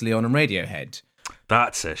Monkeys, Kings of Leon, and Radiohead.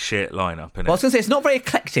 That's a shit lineup, isn't it? Well, I was going to say, it's not very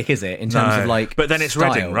eclectic, is it, in terms of like but then it's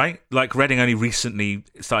style. Reading, right? Like Reading only recently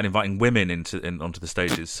started inviting women onto the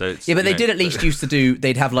stages, so it's, Yeah, but they you know, did at least used to do,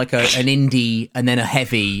 they'd have like an indie and then a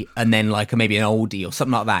heavy and then like maybe an oldie or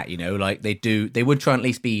something like that, you know? Like they would try and at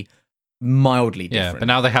least be mildly Yeah, different. but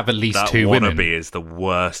now they have at least that two Wannabe women. is the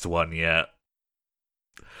worst one yet.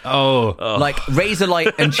 Oh, Like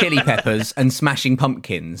Razorlight and Chili Peppers and Smashing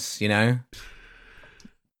Pumpkins, you know?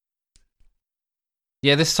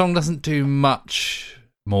 yeah. This song doesn't do much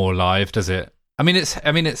more live, does it? I mean,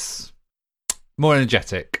 it's more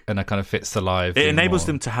energetic and it kind of fits the live. It thing enables more.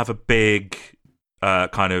 them to have a big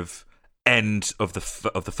kind of end of the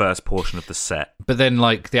first portion of the set. But then,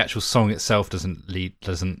 like, the actual song itself doesn't.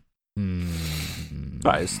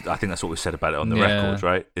 Right, I think that's what we said about it on the Yeah. record,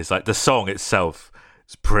 right? It's like the song itself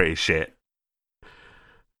is pretty shit.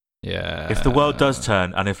 Yeah. If the world does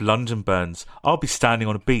turn and if London burns, I'll be standing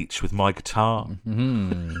on a beach with my guitar.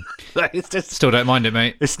 Like, it's just, Still don't mind it,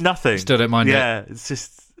 mate. it's nothing. Still don't mind it. Yeah, it's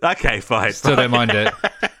just okay, fine. Still don't mind it.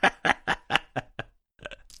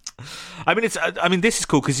 I mean, this is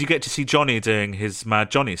cool because you get to see Johnny doing his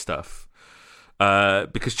Mad Johnny stuff.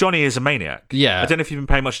 Because Johnny is a maniac. Yeah. I don't know if you've been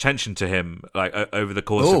paying much attention to him, like over the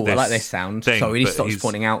course Oh, of this. I like this sound. thing, Sorry, he but stops he's-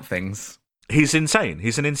 pointing out things. He's insane.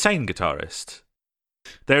 He's an insane guitarist.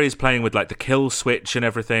 There he's playing with like the kill switch and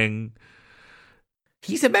everything,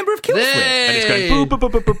 He's a member of Killswitch. and it's going. Boop, boop,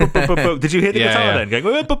 boop, boop, boop, boop, boop, boop. Did you hear the Yeah, guitar yeah. then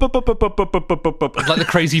going? Boop, boop, boop, boop, boop, boop, boop, boop, boop, boop. Like the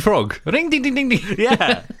crazy frog. Ding, ding, ding, ding, ding.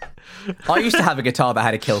 Yeah, I used to have a guitar that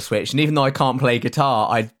had a kill switch, and even though I can't play guitar,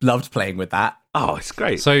 I loved playing with that. oh, it's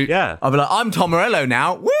great. So- yeah, I'd be like, I'm Tom Morello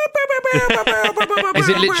now. Is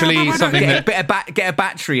it literally something get that- get a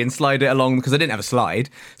battery and slide it along because I didn't have a slide,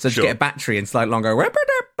 so just Sure. get a battery and slide it along. Go.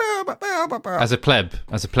 as a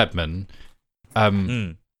plebman,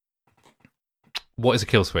 what is a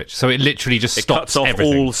kill switch? So it literally just it stops cuts off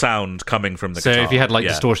everything. all sound coming from the So guitar. if you had like Yeah.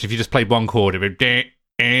 distortion, if you just played one chord, it would like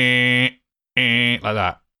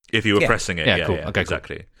that. If you were Yeah. pressing it, Yeah, yeah, cool. yeah, Okay, cool.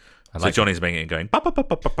 exactly. I So like Johnny's making it going. Ba, ba, ba,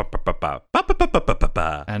 ba, ba, ba, ba, ba, ba, ba, ba, ba, ba, ba,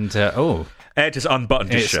 ba. And Ed has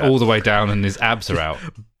unbuttoned his it's shirt. all the way down, and his abs are out.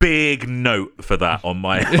 Big note for that on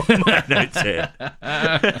my notes here.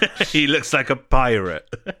 He looks like a pirate.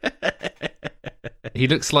 He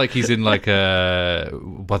looks like he's in like a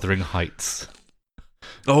Wuthering Heights.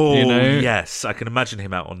 Oh, You know? yes. I can imagine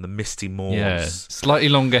him out on the misty moors. Yeah, slightly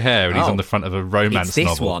longer hair, and he's Oh. on the front of a romance It's this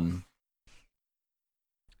novel. one.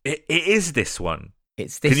 It is this one.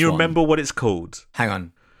 It's this Can you one. remember what it's called? Hang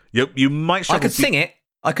on. You might I struggle. could sing it.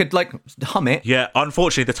 I could like hum it. Yeah,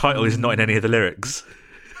 unfortunately, the title is not in any of the lyrics.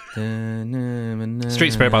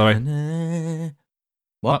 Street Spirit, by the way.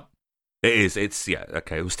 What? It is. It's yeah.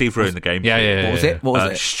 Okay. Well, Steve ruined the game. Yeah. What was it? What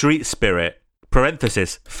was it? Street Spirit.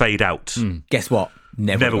 Parenthesis. Fade out. Guess what?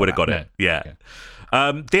 Never would have got that. it.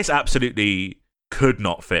 Yeah. This absolutely could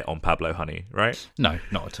not fit on Pablo Honey, right? No,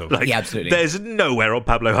 not at all. Like, Yeah, absolutely. There's nowhere on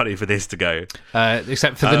Pablo Honey for this to go.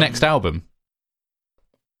 Except for the next album.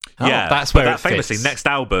 Oh, yeah, that's but where that it famously fits.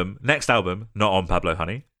 next album, not on Pablo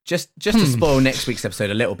Honey. Just to spoil next week's episode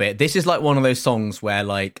a little bit, this is like one of those songs where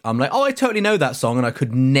like I'm like, oh, I totally know that song, and I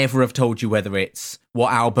could never have told you whether it's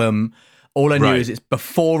what album. All I knew Right. is it's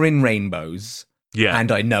Before in Rainbows, Yeah.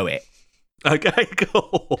 and I know it. Okay,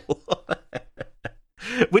 cool.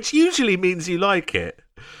 Which usually means you like it.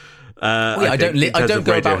 I don't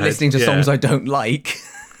go about listening to songs I don't like.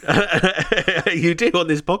 You do on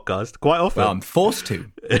this podcast quite often. Well, I'm forced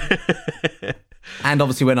to. And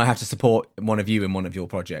obviously when I have to support one of you in one of your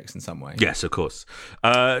projects in some way. Yes, of course.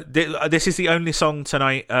 This is the only song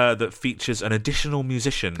tonight that features an additional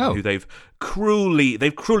musician who they've cruelly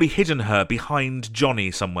hidden her behind Johnny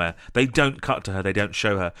somewhere. They don't cut to her, they don't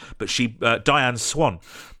show her, but Diane Swan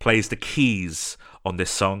plays the keys on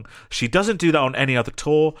this song. She doesn't do that on any other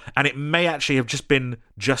tour, and it may actually have just been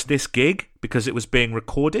just this gig because it was being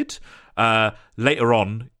recorded later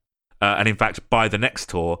on. And in fact, by the next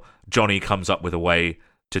tour, Johnny comes up with a way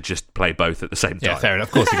to just play both at the same time. Yeah, fair enough.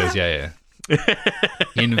 Of course he does. Yeah.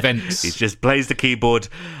 He invents. He just plays the keyboard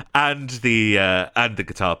and the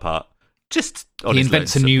guitar part. Just on He his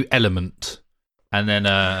invents a lonesome. new element, and then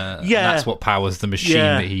that's what powers the machine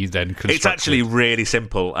that he then constructed. It's actually really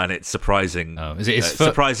simple, and it's surprising. Oh, is it his foot?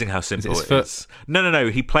 Surprising how simple his it foot? is. No.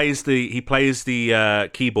 He plays the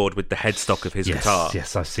keyboard with the headstock of his guitar.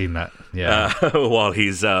 Yes, I've seen that. Yeah. While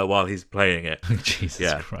he's playing it. Jesus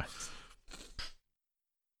yeah. Christ.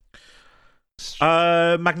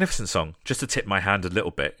 Magnificent song. Just to tip my hand a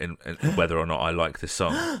little bit in whether or not I like this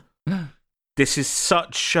song. This is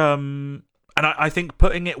such and I think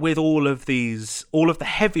putting it with all of the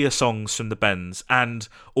heavier songs from the Bends and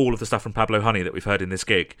all of the stuff from Pablo Honey that we've heard in this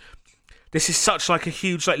gig, this is such like a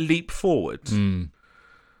huge like leap forward. You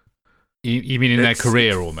mean in their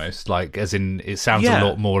career almost, like as in it sounds a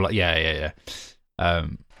lot more like yeah. I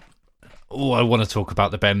want to talk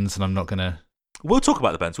about the Bends, and I'm not gonna. We'll talk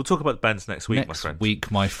about the Bends. We'll talk about the Bends next week, my friend.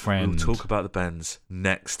 My friend. We'll talk about the Bends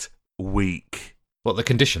next week. What the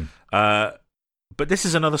condition? But this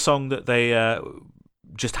is another song that they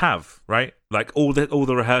just have, right? Like all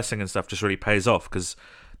the rehearsing and stuff just really pays off because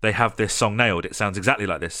they have this song nailed. It sounds exactly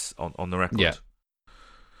like this on the record. Yeah.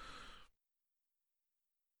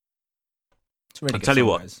 It's a really I'll good tell you song,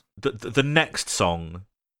 what, guys. the next song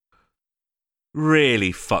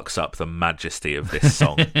really fucks up the majesty of this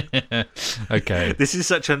song. Okay. This is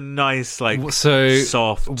such a nice, like, So,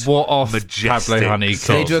 soft, what off majestic Pablo Honey?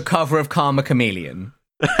 song. They do a cover of Karma Chameleon.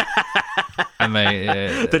 And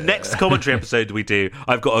they The next commentary episode we do,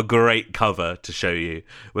 I've got a great cover to show you.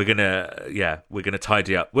 We're gonna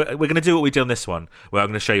tidy up. We're gonna do what we did on this one, where I'm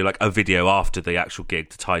gonna show you like a video after the actual gig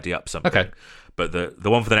to tidy up something. Okay. But the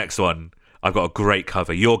one for the next one, I've got a great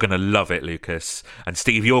cover. You're gonna love it, Lucas, and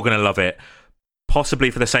Steve. You're gonna love it,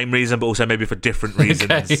 possibly for the same reason, but also maybe for different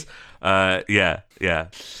reasons. Yeah.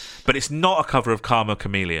 But it's not a cover of Karma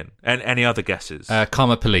Chameleon. And any other guesses?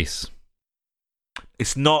 Karma Police.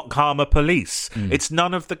 It's not Karma Police. It's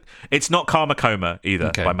not Karma Coma either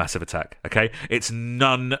Okay. by Massive Attack. Okay, it's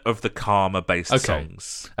none of the Karma based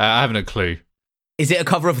songs. I haven't a clue. Is it a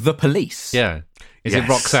cover of The Police? Yeah. Is Yes. it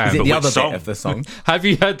Roxanne? Is it But the which other song? bit of the song? Have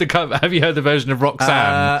you heard the cover? Have you heard the version of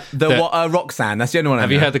Roxanne? Roxanne. That's the only one I Have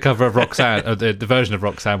know. you heard the cover of Roxanne, or the version of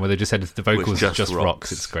Roxanne where they just said the vocals just just rocks.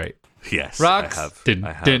 rocks? It's great. Yes, Rocks. I have. Dun,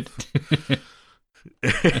 I have. dun.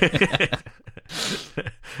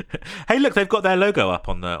 Hey, look, they've got their logo up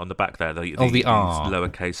on the back there. The R.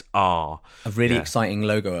 lowercase R. A really Yeah. exciting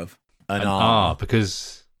logo of an An R. R,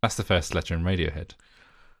 because that's the first letter in Radiohead.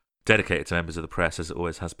 Dedicated to members of the press, as it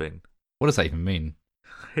always has been. What does that even mean?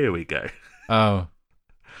 Here we go. Oh,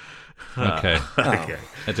 okay. Okay.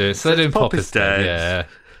 I do. So they're doing Pop Pop is is Dead. Yeah.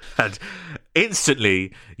 And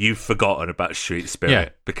instantly, you've forgotten about Street Spirit Yeah.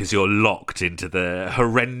 because you're locked into the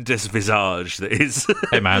horrendous visage that is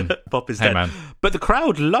Hey, man. Pop is Hey, Dead. man. But the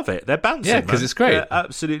crowd love it. They're bouncing. Yeah, 'cause man. it's great. They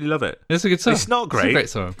absolutely love it. It's a good song. It's not great.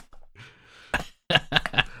 It's a great song.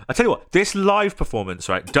 I tell you what, this live performance,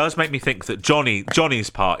 right, does make me think that Johnny's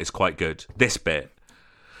part is quite good. This bit,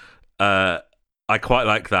 I quite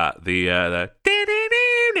like that. The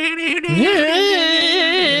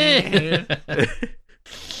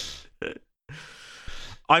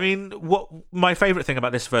I mean, what my favourite thing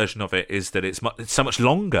about this version of it is that it's so much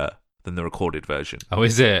longer than the recorded version. Oh,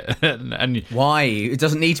 is it? And Why? It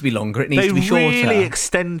doesn't need to be longer. It needs They to be shorter. really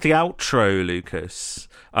extend the outro, Lucas.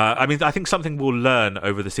 I mean, I think something we'll learn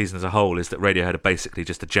over the season as a whole is that Radiohead are basically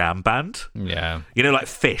just a jam band. yeah. You know, like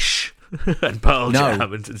Fish and Pearl No.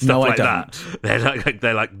 Jam and stuff No, I like don't. that.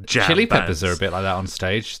 They're like jam Chili bands. Peppers are a bit like that on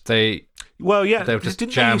stage. They Well, yeah, They'll just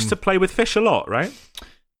didn't jam. they used to play with Fish a lot, right?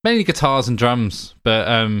 mainly guitars and drums, but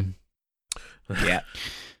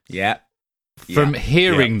Yeah. from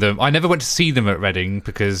hearing them, I never went to see them at Reading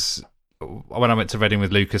because when I went to Reading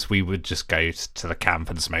with Lucas, we would just go to the camp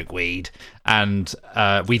and smoke weed, and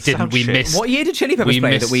we didn't. Sounds We shit. missed. What year did Chili Peppers We play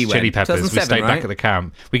missed that we went? Chili Peppers. We 2007, stayed right? back at the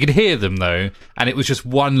camp. We could hear them though, and it was just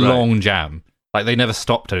one Right. long jam. Like they never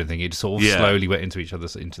stopped or anything. It just sort of Yeah. slowly went into the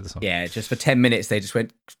song. Yeah, just for 10 minutes they just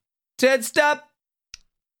went, can't stop,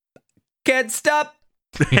 can't stop,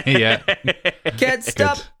 Yeah. can't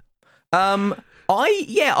stop.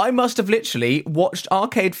 I must have literally watched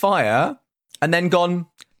Arcade Fire and then gone,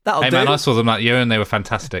 that'll Hey do. man, I saw them that year and they were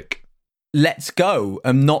fantastic. Let's go,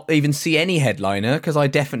 and not even see any headliner because I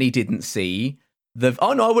definitely didn't see the.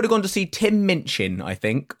 Oh no, I would have gone to see Tim Minchin, I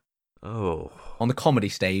think, Oh, on the comedy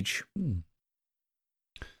stage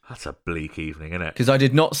that's a bleak evening, isn't it? because I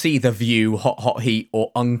did not see The View, Hot Heat,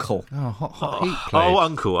 or Uncle. Oh, hot heat played. Oh,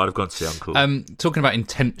 Uncle. I'd have gone to see Uncle. Talking about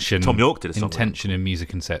intention. Tom York did a song with intention in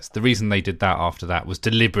music and sets. The reason they did that after that was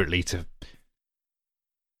deliberately to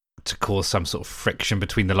cause some sort of friction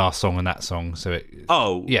between the last song and that song. So it.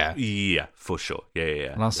 Oh, yeah. Yeah, for sure.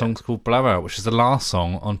 Yeah. The last song's called Blowout, which is the last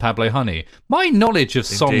song on Pablo Honey. My knowledge of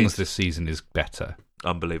songs Indeed. this season is better.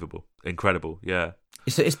 Unbelievable. Incredible. Yeah.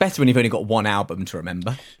 It's better when you've only got one album to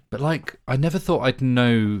remember. But like, I never thought I'd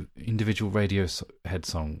know individual Radiohead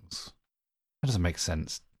songs. That doesn't make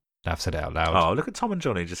sense. Now I've said it out loud. Oh, look at Tom and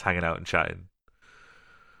Johnny just hanging out and chatting.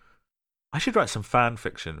 I should write some fan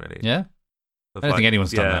fiction, really. Yeah? I of don't think like-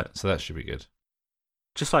 anyone's done yeah, that, so that should be good.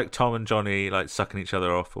 Just like Tom and Johnny, like sucking each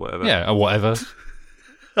other off or whatever. Yeah, or whatever.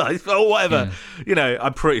 Or whatever. You know,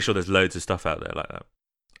 I'm pretty sure there's loads of stuff out there like that.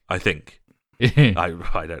 I think. I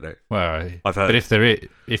don't know. Well, I've heard. but if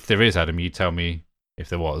there is, Adam, you'd tell me if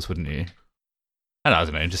there was, wouldn't you? And I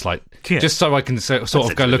don't know, just like Yeah. just so I can sort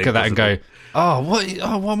of go look at that and go, what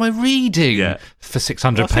am I reading Yeah. for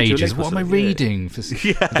 600 I'll send you a pages? link or What am I something, yeah. reading? For...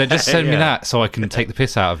 Yeah, Then just send me yeah. that so I can take the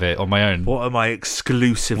piss out of it on my own. What am I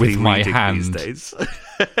exclusively With my reading hand. these days?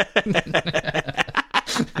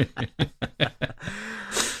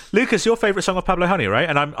 Lucas, your favourite song of Pablo Honey, right?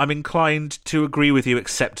 And I'm inclined to agree with you,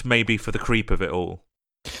 except maybe for the creep of it all.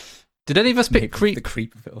 Did any of us pick Maybe Creep? The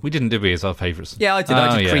creep of it all. We didn't, did we, as our favourites? Yeah, I did.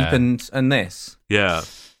 I did Creep and this. Yeah.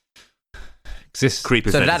 Exists. Creep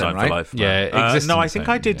is So no did design Adam, for right? life. Yeah, man. existence No, I think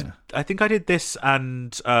I only, did. yeah. I think I did this,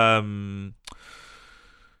 and might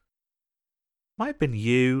have been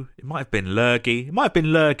you. It might have been Lurgy. It might have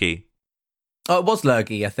been Lurgy. Oh, it was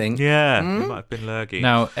Lurgy, I think. Yeah, Hmm? it might have been Lurgy.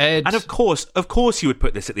 Now, Ed... And of course, you would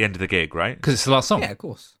put this at the end of the gig, right? Because it's the last song. Yeah, of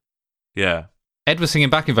course. Yeah. Ed was singing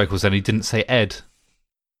backing vocals and he didn't say Ed.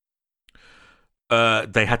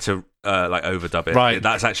 They had to overdub it. Right.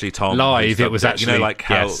 That's actually Tom. Live, who's it was dubbed actually... you know, like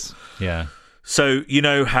how. Yes. Yeah. So you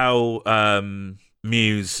know how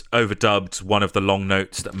Muse overdubbed one of the long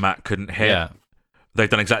notes that Matt couldn't hit. Yeah. They've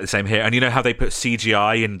done exactly the same here. And you know how they put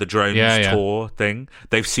CGI in the drones tour thing?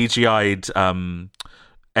 They've CGI'd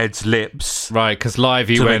Ed's lips. Right, because live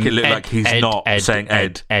he to went... make it look Ed, like he's Ed, not Ed, saying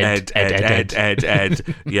Ed.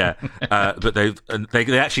 Yeah. But they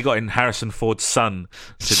actually got in Harrison Ford's son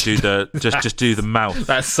to do the just do the mouth.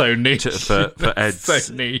 That's so niche. For Ed's. That's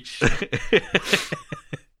so niche.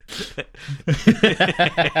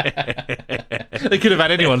 They could have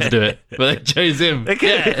had anyone to do it, but they chose him.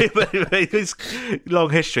 His long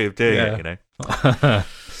history of doing it, you know.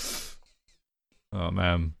 Oh,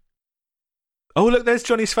 man. Oh, look, there's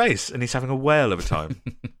Johnny's face, and he's having a whale of a time.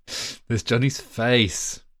 There's Johnny's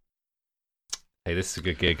face. Hey, this is a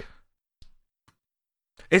good gig.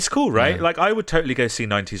 It's cool, right? Yeah. Like, I would totally go see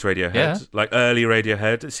 90s Radiohead. Yeah. Like, early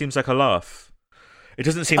Radiohead. It seems like a laugh. It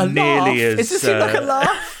doesn't seem A nearly laugh? as... Does it seem like a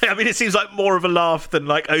laugh? I mean, it seems like more of a laugh than,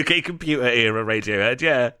 like, OK Computer era Radiohead,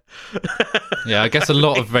 yeah. Yeah, I guess a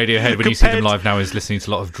lot of Radiohead, when you see them Compared- live now, is listening to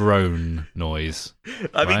a lot of drone noise.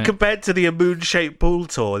 I mean, Right. compared to the A Moon-Shaped Pool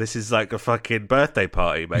tour, this is like a fucking birthday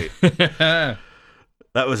party, mate. That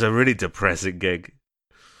was a really depressing gig.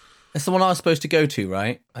 That's the one I was supposed to go to,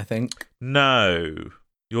 right? I think. No.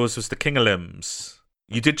 Yours was the King of Limbs.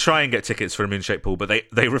 You did try and get tickets for A Moon-Shaped Pool, but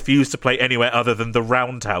they refused to play anywhere other than the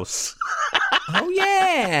Roundhouse. Oh,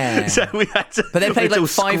 yeah. So we had to... But they played we had like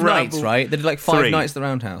to 5 scramble. nights, right? They did like 5 Three. nights at the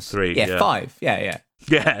Roundhouse. 3, Yeah, yeah. 5. Yeah.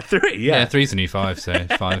 Yeah, 3, Yeah, yeah. 3's the new 5, so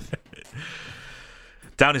 5.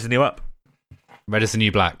 Down is the new up. Red is the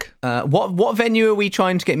new black. What venue are we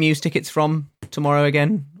trying to get Muse tickets from tomorrow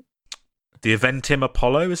again? The Eventim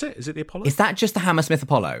Apollo, is it? Is it the Apollo? Is that just the Hammersmith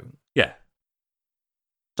Apollo? Yeah.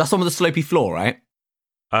 That's the one with the slopey floor, right?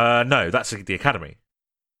 No, that's the Academy.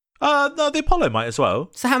 No, the Apollo might as well.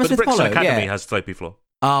 It's the Hammersmith but the Brixton Apollo, Academy yeah. has slopey floor.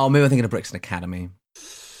 Oh, maybe I'm thinking of Brixton Academy.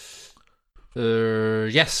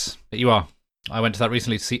 Yes, you are. I went to that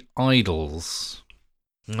recently to see Idols.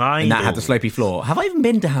 And that had the slopey floor. Have I even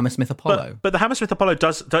been to Hammersmith Apollo? But the Hammersmith Apollo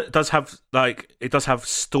does have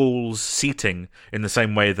stalls seating in the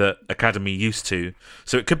same way that Academy used to.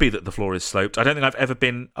 So it could be that the floor is sloped. I don't think I've ever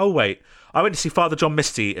been. Oh wait, I went to see Father John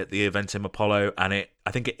Misty at the Eventim Apollo, and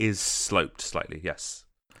I think it is sloped slightly. Yes.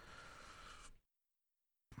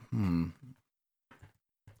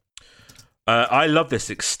 I love this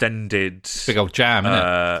extended Big old jam, isn't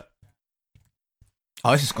it?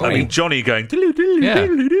 Oh, this is I great. mean, Johnny going. "Doo-doo-doo, Yeah.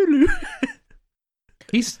 doo-doo-doo-doo."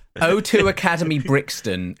 He's O2 Academy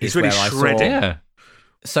Brixton He's is really where I saw. shredding. yeah.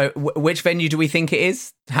 So which venue do we think it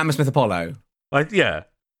is? Hammersmith Apollo. Yeah.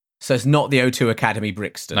 So it's not the O2 Academy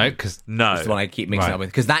Brixton. No, because No. That's the one I keep mixing Right. up with.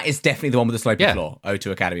 Because that is definitely the one with the slopey Yeah. floor.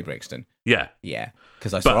 O2 Academy Brixton. Yeah. Yeah.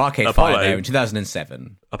 Because I saw But Arcade Apollo- Fire there in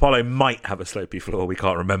 2007. Apollo might have a slopey floor. We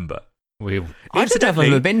can't remember. I don't know if I've Incidentally,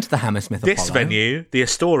 ever been to the Hammersmith This Apollo. venue, the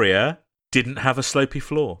Astoria, didn't have a slopey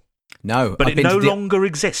floor, No. but I've it been no to the- longer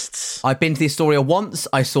exists. I've been to the Astoria once.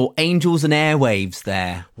 I saw Angels and Airwaves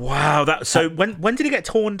there. Wow, that so when did it get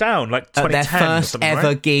torn down? Like At 2010 their or first something, ever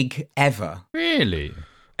right? gig ever. really,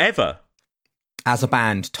 Ever. As a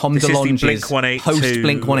band, Tom This is the DeLonge's Blink-182, post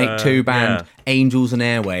Blink-182 band, yeah. Angels and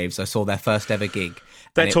Airwaves. I saw their first ever gig.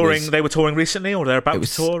 They're And it touring. was- They were touring recently, or they're about was-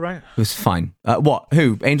 to tour, right? It was fine. What?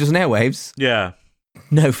 Who? Angels and Airwaves? Yeah.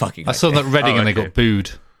 No fucking. I saw idea. that Reading and they okay. Oh, got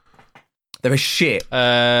booed. They were shit.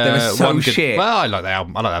 They were so shit. Well, I like the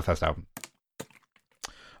album. I like that first album.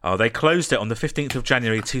 Oh, they closed it on the 15th of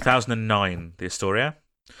January 2009. The Astoria.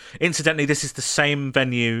 Incidentally, this is the same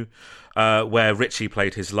venue where Richie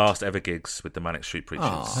played his last ever gigs with the Manic Street Preachers.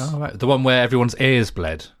 Aw. Oh, right. The one where everyone's ears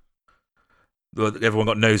bled. Well, everyone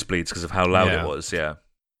got nosebleeds because of how loud Yeah. it was. Yeah.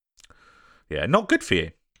 Yeah, not good for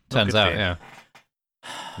you. Not Turns good for out, you. yeah.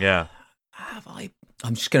 Yeah. Have I?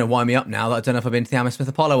 I'm just going to wind me up now that I don't know if I've been to the Hammersmith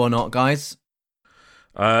Apollo or not, guys.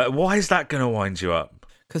 Why is that going to wind you up?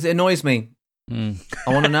 Because it annoys me. Mm.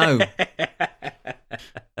 I want to know.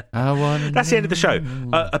 That's the end of the show.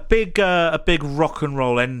 A big rock and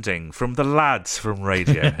roll ending from the lads from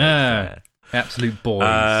Radiohead. Absolute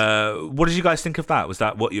boys. What did you guys think of that? Was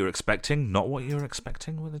that what you were expecting? Not what you were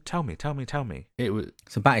expecting? Well, tell me. It was.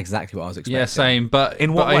 It's about exactly what I was expecting. Yeah, same. But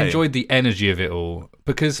In what I way? enjoyed the energy of it all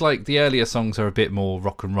because, like, the earlier songs are a bit more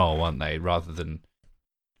rock and roll, aren't they? Rather than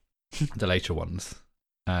the later ones.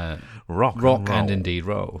 Rock and indeed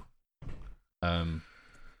roll.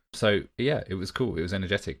 So yeah, it was cool. It was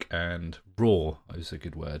energetic and raw. Is a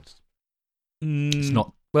good word. It's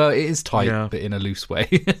not. Well, it is tight, but in a loose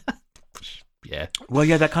way. Yeah. Well,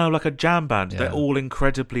 yeah, they're kind of like a jam band. Yeah. They're all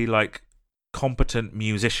incredibly like competent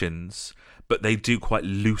musicians, but they do quite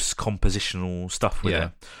loose compositional stuff with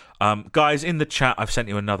it. Guys, in the chat, I've sent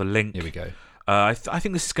you another link. Here we go. I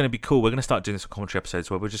think this is going to be cool. We're going to start doing some commentary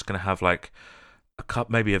episodes where we're just going to have like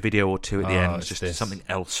maybe a video or two at the end, just something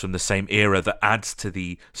else from the same era that adds to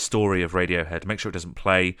the story of Radiohead. Make sure it doesn't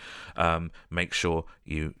play. Make sure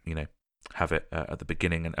you have it at the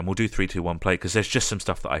beginning, and we'll do 3, 2, 1 play because there's just some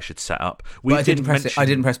stuff that I should set up. I didn't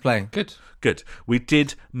press play. Good. We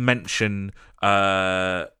did mention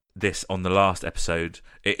this on the last episode.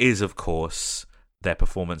 It is, of course, their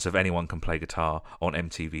performance of Anyone Can Play Guitar on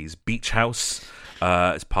MTV's Beach House.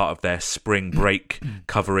 As part of their spring break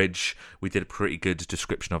coverage. We did a pretty good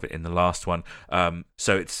description of it in the last one.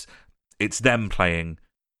 So it's them playing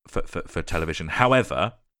for television.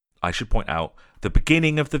 However, I should point out the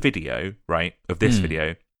beginning of the video, right, of this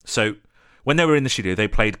video. So when they were in the studio, they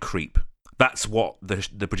played Creep. That's what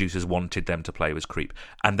the producers wanted them to play, was Creep.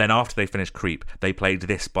 And then after they finished Creep, they played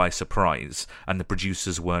this by surprise, and the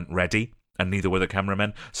producers weren't ready, and neither were the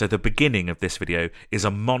cameramen. So the beginning of this video is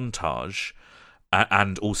a montage,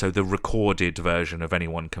 and also the recorded version of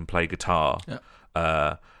Anyone Can Play Guitar.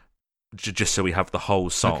 Yeah. Just so we have the whole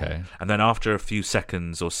song. Okay. And then after a few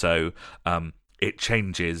seconds or so, it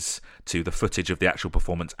changes to the footage of the actual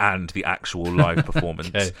performance and the actual live performance.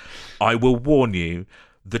 Okay. I will warn you,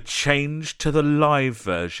 the change to the live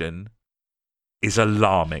version is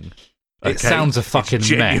alarming. Okay? It sounds a fucking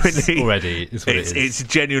mess already. Is what it is. It's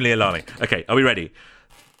genuinely alarming. Okay, are we ready?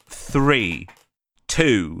 3,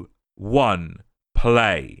 2, 1,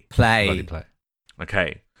 play. Bloody play.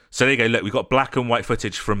 Okay, so there you go. Look, we've got black and white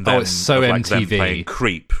footage from them. Oh, it's so like MTV. Them playing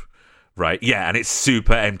Creep. Right, yeah, and it's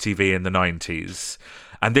super MTV in the 90s.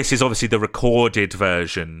 And this is obviously the recorded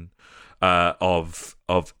version of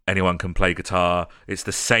Anyone Can Play Guitar. It's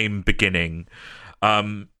the same beginning.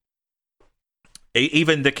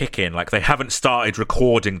 Even the kick-in, like they haven't started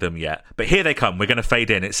recording them yet. But here they come. We're going to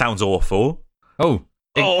fade in. It sounds awful. Oh.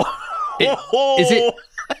 Is it...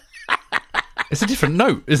 It's a different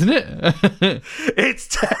note, isn't it? It's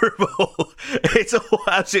terrible. It's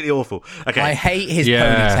absolutely awful. Okay. I hate his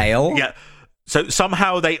ponytail. Yeah. So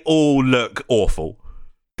somehow they all look awful.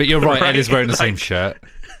 But you're right, Ed is wearing the same shirt.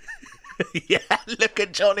 Yeah, look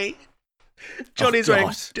at Johnny. Johnny's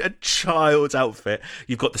wearing a child's outfit.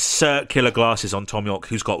 You've got the circular glasses on Tom York,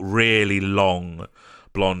 who's got really long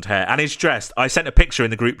blonde hair. And he's dressed, I sent a picture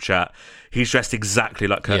in the group chat, he's dressed exactly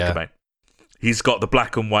like Kurt Cobain. He's got the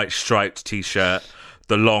black and white striped T-shirt,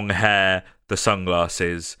 the long hair, the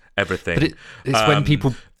sunglasses, everything. But it's when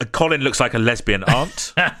people... Colin looks like a lesbian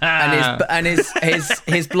aunt. and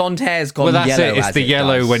his blonde hair's gone yellow. Well, that's yellow. It's the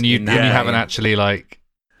yellow when you haven't actually like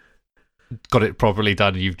got it properly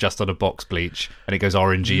done. You've just done a box bleach and it goes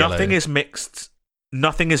orangey yellow. Nothing is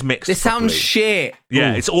mixed. This sounds shit.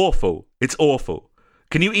 Yeah, it's awful. It's awful.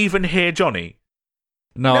 Can you even hear Johnny?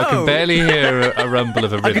 No, I can barely hear a rumble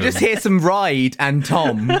of a rhythm. I can just hear some Ride and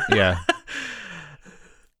Tom. Yeah.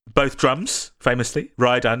 Both drums, famously,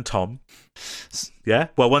 Ride and Tom. Yeah?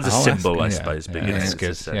 Well, one's a cymbal, I suppose. But it's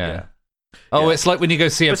good. Yeah. Oh, it's like when you go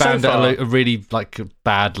see a band at a really like a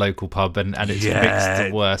bad local pub and it's mixed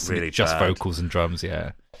at worst, really and it's just vocals and drums,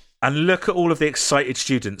 And look at all of the excited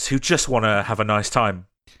students who just want to have a nice time,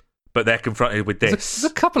 but they're confronted with this.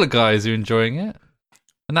 There's a couple of guys who are enjoying it.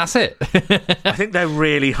 And that's it. I think they're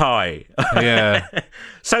really high. Yeah.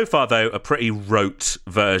 So far, though, a pretty rote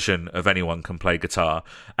version of Anyone Can Play Guitar.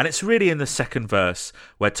 And it's really in the second verse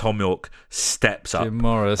where Tom York steps up Jim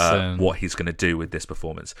Morrison. What he's going to do with this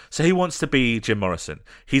performance. So he wants to be Jim Morrison.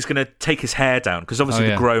 He's going to take his hair down, because obviously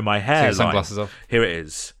the Grow My Hair line. Sunglasses off. Here it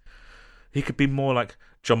is. He could be more like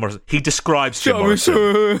John Morrison. He describes Jim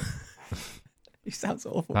Morrison. He sounds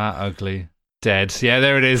awful. That ugly. Dead. Yeah,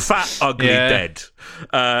 there it is. Fat, ugly, dead.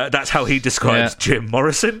 That's how he describes Jim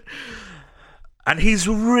Morrison. And he's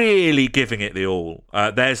really giving it the all.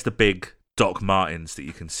 There's the big Doc Martens that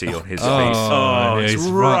you can see on his face. It's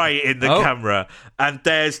right in the camera. And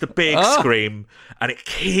there's the big scream. And it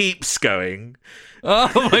keeps going.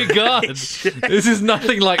 Oh my god! This is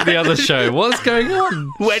nothing like the other show. What's going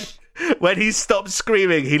on? When he stops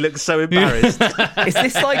screaming, he looks so embarrassed. Is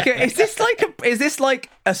this like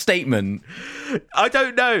a statement? I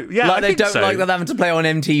don't know. Yeah, Like I they think don't so. like them having to play on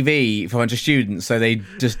MTV for a bunch of students, so they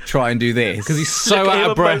just try and do this. Because he's so Look at out him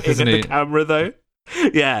of breath, emoting isn't at he? the camera, though.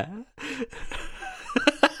 Yeah.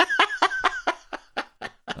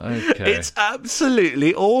 Okay. It's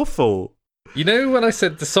absolutely awful. You know when I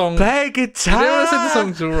said the song... Play guitar. You know when I said the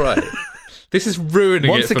song's alright? This is ruining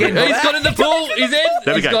Once it for again, me. He's got in the pool! He's in!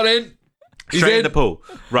 There we He's go. got in! He's Straight in in the pool.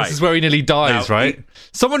 Right. This is where he nearly dies, Now, right?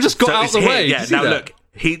 Someone just got So out it's the here. way. Yeah. Did you see Now that? look,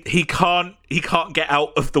 he can't get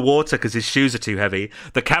out of the water because his shoes are too heavy.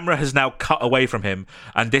 The camera has now cut away from him,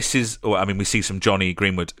 and this is. Well, I mean, we see some Johnny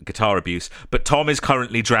Greenwood guitar abuse, but Tom is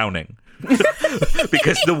currently drowning.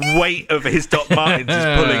 Because the weight of his Doc Martens is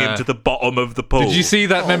pulling him to the bottom of the pool. Did you see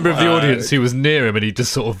that member of the audience who was near him and he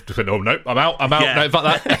just sort of went, oh, no, I'm out, Yeah. no, fuck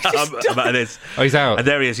that. I'm out of this. Oh, he's out. And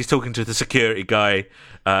there he is. He's talking to the security guy,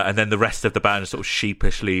 and then the rest of the band sort of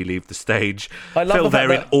sheepishly leave the stage. I love Phil the fact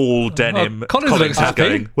there in that- all denim. Oh, Collins looks is happy.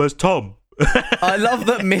 going, where's Tom? I love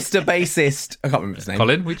that Mr. Bassist, I can't remember his name.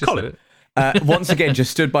 Colin, we just Colin. said it. Once again,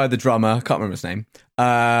 just stood by the drummer, can't remember his name,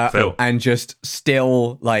 Phil. and just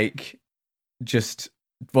still like, just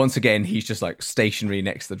once again, he's just like stationary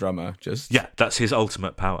next to the drummer. Just Yeah, that's his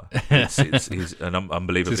ultimate power. He's an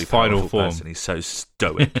unbelievably It's his final powerful form. person. He's so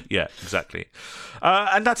stoic. Yeah, exactly.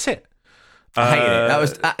 And that's it. I hated it. That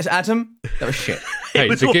was Adam. That was shit. Hey,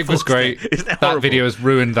 was the gig awful, was great. isn't it? Isn't it That horrible? video has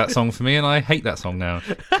ruined that song for me, and I hate that song now.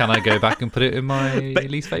 Can I go back and put it in my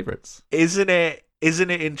least favourites? Isn't it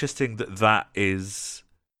interesting that is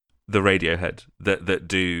the Radiohead that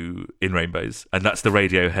do In Rainbows, and that's the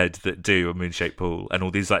Radiohead that do A Moon-Shaped Pool, and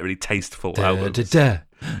all these like really tasteful albums.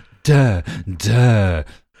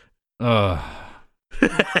 Oh.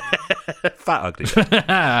 Fat ugly.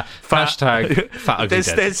 Hashtag fat ugly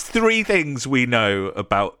dead. There's three things we know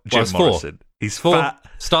about Jim Well, it's four. Morrison. He's Four. fat,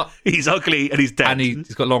 Stop. he's ugly, and he's dead. And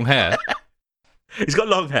he's got long hair. He's got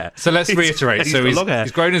long hair. So let's reiterate. He's So got long hair.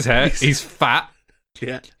 he's grown his hair. He's fat.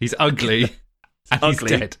 Yeah, He's ugly. And he's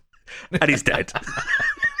ugly. dead. and he's dead.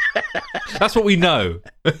 That's what we know.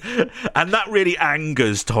 And that really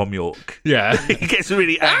angers Tom York. Yeah. He gets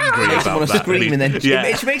really angry Makes him about want to that. scream, and then yeah.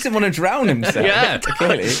 it makes him want to drown himself. Yeah.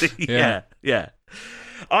 Clearly. yeah.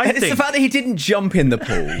 I And it's think the fact that he didn't jump in the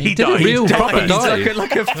pool. he did a died. real Proper proper died. dive.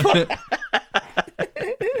 Like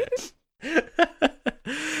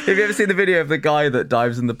Have you ever seen the video of the guy that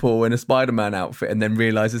dives in the pool in a Spider-Man outfit and then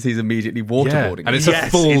realizes he's immediately waterboarding? And it's Yes,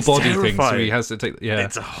 a full it's body thing, so terrifying. he has to take. Yeah.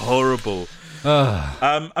 It's horrible.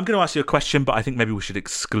 I'm going to ask you a question, but I think maybe we should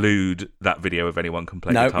exclude that video of anyone can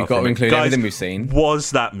play No, guitar. you've got to from it. include Guys, everything we've seen.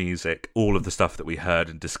 Was that music all of the stuff that we heard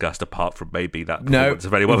and discussed, apart from maybe that No, performance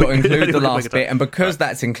you've of anyone? got to include anyone the can play last guitar? bit, and because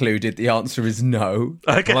that's included, the answer is no.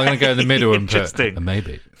 Okay. Well, I'm going to go in the middle and put Interesting. a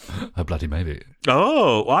maybe. A bloody maybe.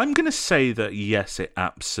 Oh, I'm going to say that yes, it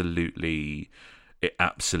absolutely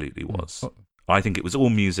was. I think it was all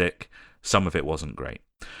music. Some of it wasn't great.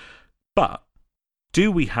 But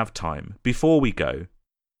do we have time before we go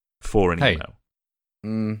for an Hey. email?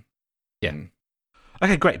 Mm. Yeah.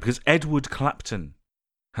 Okay, great, because Edward Clapton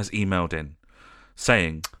has emailed in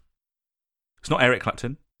saying, it's not Eric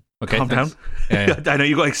Clapton. Okay. Calm down. thanks. Yeah. I know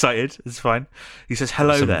you got excited. It's fine. He says,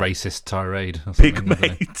 hello Some there. racist tirade. Or Big something, I don't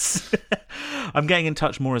know. mates. I'm getting in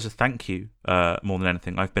touch more as a thank you, more than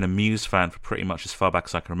anything. I've been a Muse fan for pretty much as far back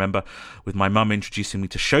as I can remember, with my mum introducing me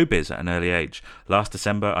to showbiz at an early age. Last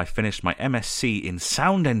December, I finished my MSc in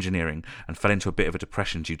sound engineering and fell into a bit of a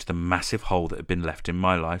depression due to the massive hole that had been left in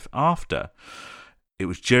my life after. It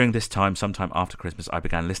was during this time, sometime after Christmas, I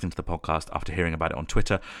began listening to the podcast after hearing about it on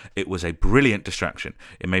Twitter. It was a brilliant distraction.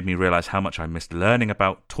 It made me realise how much I missed learning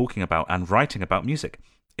about, talking about, and writing about music.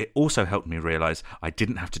 It also helped me realise I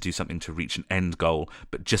didn't have to do something to reach an end goal,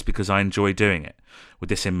 but just because I enjoy doing it. With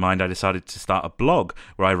this in mind, I decided to start a blog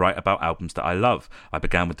where I write about albums that I love. I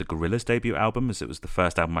began with the Gorillaz debut album, as it was the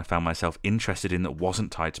first album I found myself interested in that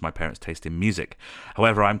wasn't tied to my parents' taste in music.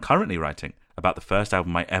 However, I'm currently writing about the first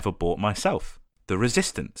album I ever bought myself, The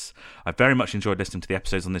Resistance. I've very much enjoyed listening to the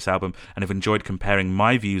episodes on this album and have enjoyed comparing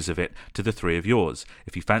my views of it to the three of yours.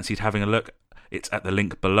 If you fancied having a look, it's at the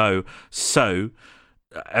link below. So,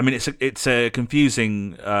 I mean, it's a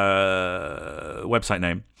confusing website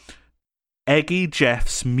name. Eggy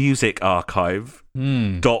Jeff's Music Archive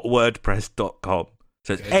 .wordpress.com.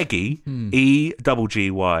 So it's Eggy,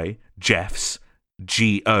 EGGY, Jeff's,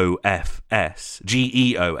 GEOFS,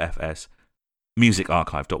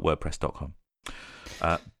 musicArchive.wordpress.com.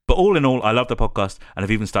 But all in all, I love the podcast, and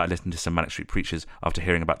I've even started listening to some Manic Street Preachers after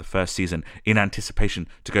hearing about the first season, in anticipation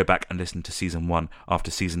to go back and listen to season 1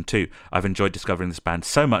 after season 2. I've enjoyed discovering this band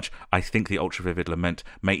so much, I think the Ultra Vivid Lament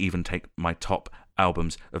may even take my top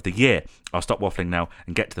albums of the year. I'll stop waffling now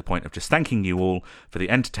and get to the point of just thanking you all for the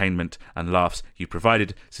entertainment and laughs you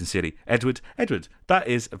provided. Sincerely, Edward. Edward, that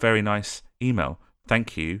is a very nice email.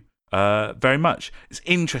 Thank you very much. It's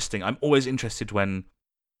interesting. I'm always interested when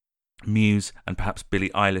Muse and perhaps Billie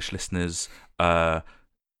Eilish listeners go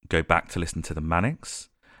back to listen to the Manics.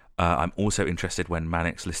 I'm also interested when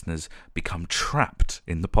Manics listeners become trapped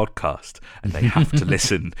in the podcast and they have to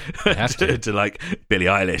listen to like Billie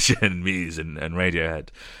Eilish and Muse and Radiohead.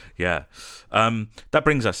 Yeah. That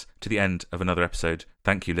brings us to the end of another episode.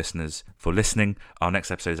 Thank you, listeners, for listening. Our next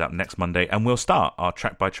episode is out next Monday, and we'll start our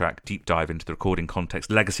track-by-track deep dive into the recording context,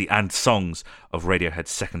 legacy, and songs of Radiohead's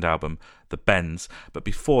second album, The Bends. But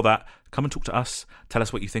before that, come and talk to us. Tell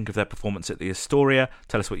us what you think of their performance at the Astoria.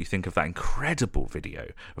 Tell us what you think of that incredible video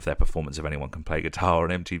of their performance of Anyone Can Play Guitar on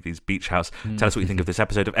MTV's Beach House. Tell us what you think of this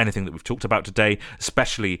episode, of anything that we've talked about today,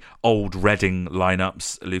 especially old Reading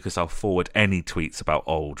lineups. Lucas, I'll forward any tweets about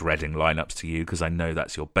old Reading lineups to you, because I know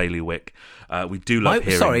that's your bailiwick. We do love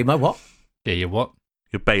hearing... Sorry, my what? Yeah, your what?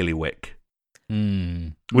 Your bailiwick.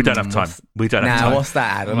 We don't have time. We don't have time. What's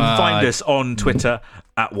that, Adam? Find us on Twitter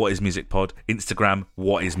at What Is Music Pod, Instagram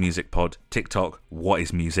What Is Music Pod, TikTok What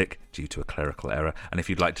Is Music, due to a clerical error. And if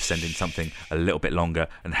you'd like to send in something a little bit longer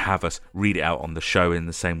and have us read it out on the show in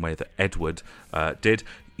the same way that Edward did,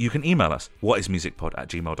 you can email us,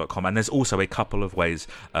 whatismusicpod@gmail.com. And there's also a couple of ways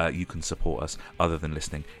you can support us other than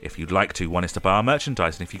listening if you'd like to. One is to buy our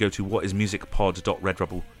merchandise, and if you go to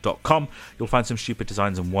whatismusicpod.redrubble.com, you'll find some stupid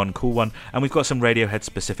designs and one cool one. And we've got some Radiohead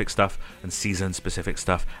specific stuff and season specific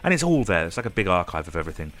stuff, and it's all there. It's like a big archive of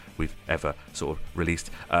everything we've ever sort of released.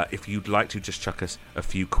 If you'd like to just chuck us a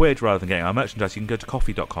few quid rather than getting our merchandise, you can go to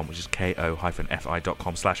coffee.com, which is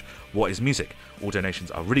ko-fi.com/whatismusic. All donations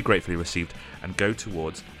are really gratefully received and go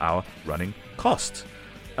towards our running costs.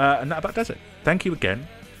 And that about does it. Thank you again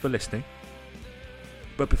for listening.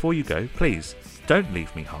 But before you go, please, don't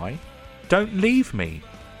leave me high. Don't leave me.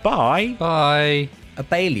 Bye. Bye. A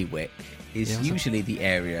bailiwick is usually the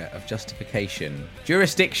area of jurisdiction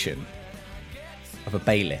of a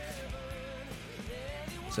bailiff.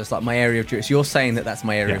 So it's like my area of jurisdiction. You're saying that that's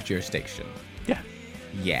my area of jurisdiction? Yeah.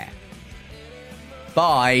 Yeah.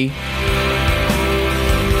 Bye.